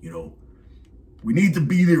 we need to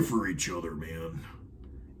be there for each other, man.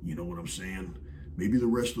 You know what I'm saying? Maybe the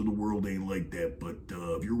rest of the world ain't like that, but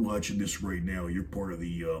if you're watching this right now, you're part of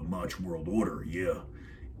the Mach World Order, yeah.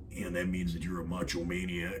 And that means that you're a macho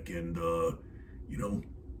maniac, and,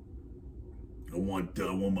 I want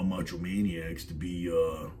my macho maniacs to be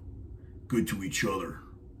good to each other.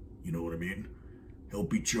 You know what I mean?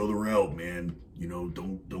 Help each other out, man.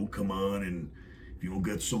 Don't come on, and if you don't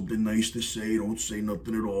got something nice to say, don't say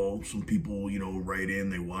nothing at all. Some people, write in,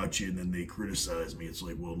 they watch it, and then they criticize me. It's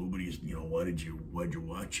like, well, nobody's, why'd you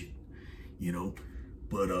watch it?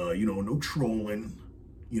 But no trolling.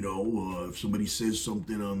 If somebody says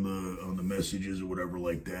something on the messages or whatever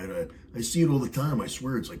like that, I see it all the time. I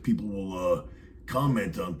swear, it's like people will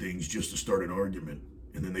comment on things just to start an argument,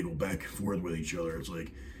 and then they go back and forth with each other. It's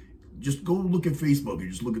like, just go look at Facebook and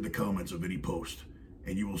just look at the comments of any post,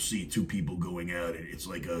 and you will see two people going at it. It's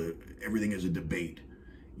like everything is a debate,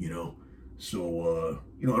 So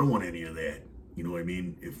I don't want any of that. You know what I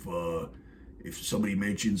mean? If somebody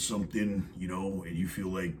mentions something, and you feel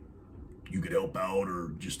like you could help out,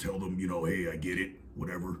 or just tell them, hey, I get it,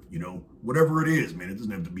 whatever, whatever it is, man. It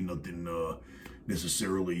doesn't have to be nothing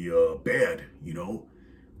necessarily bad,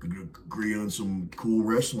 Could agree on some cool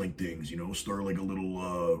wrestling things, start like a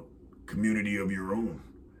little community of your own,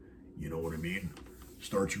 you know what I mean?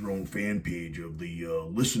 Start your own fan page of the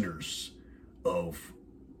listeners of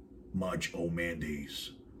Macho Man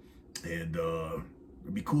Days, and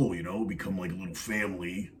it'd be cool, become like a little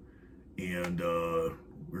family, and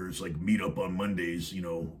where it's like meet up on Mondays,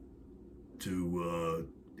 to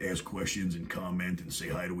ask questions and comment and say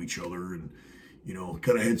hi to each other, and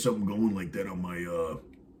kind of had something going like that on my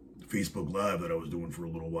Facebook Live that I was doing for a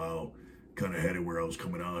little while. Kind of had it where I was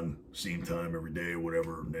coming on same time every day or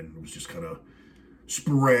whatever, and then it was just kind of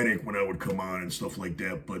sporadic when I would come on and stuff like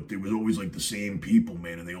that, but there was always like the same people,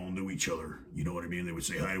 man, and they all knew each other, you know what I mean? They would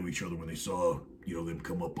say hi to each other when they saw, them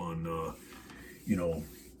come up on,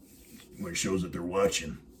 when shows that they're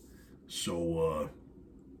watching. So,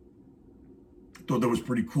 I thought that was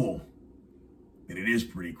pretty cool, and it is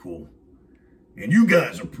pretty cool, and you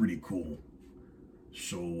guys are pretty cool.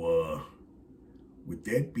 So, with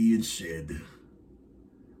that being said,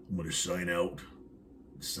 I'm going to sign off,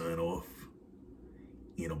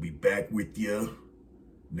 and I'll be back with you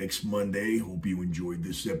next Monday. Hope you enjoyed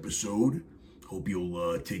this episode. Hope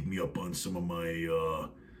you'll take me up on some of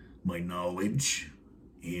my knowledge,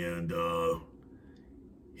 and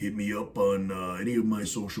hit me up on any of my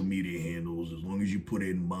social media handles, as long as you put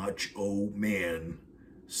in Macho Man,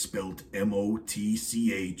 spelt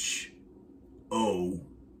MOTCHOMANN.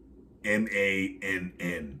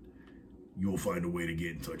 You'll find a way to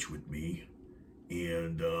get in touch with me,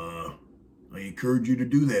 and I encourage you to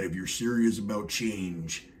do that if you're serious about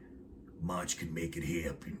change. Mach can make it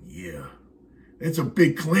happen, yeah. That's a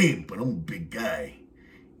big claim, but I'm a big guy.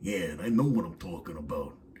 Yeah, and I know what I'm talking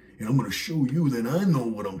about. And I'm going to show you that I know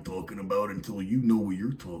what I'm talking about until you know what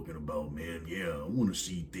you're talking about, man. Yeah, I want to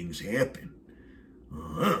see things happen.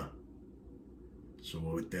 Uh-huh. So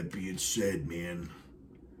with that being said, man,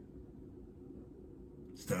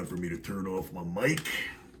 it's time for me to turn off my mic.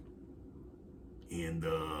 And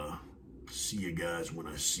see you guys when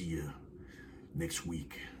I see you next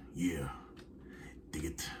week. Yeah, dig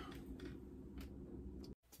it.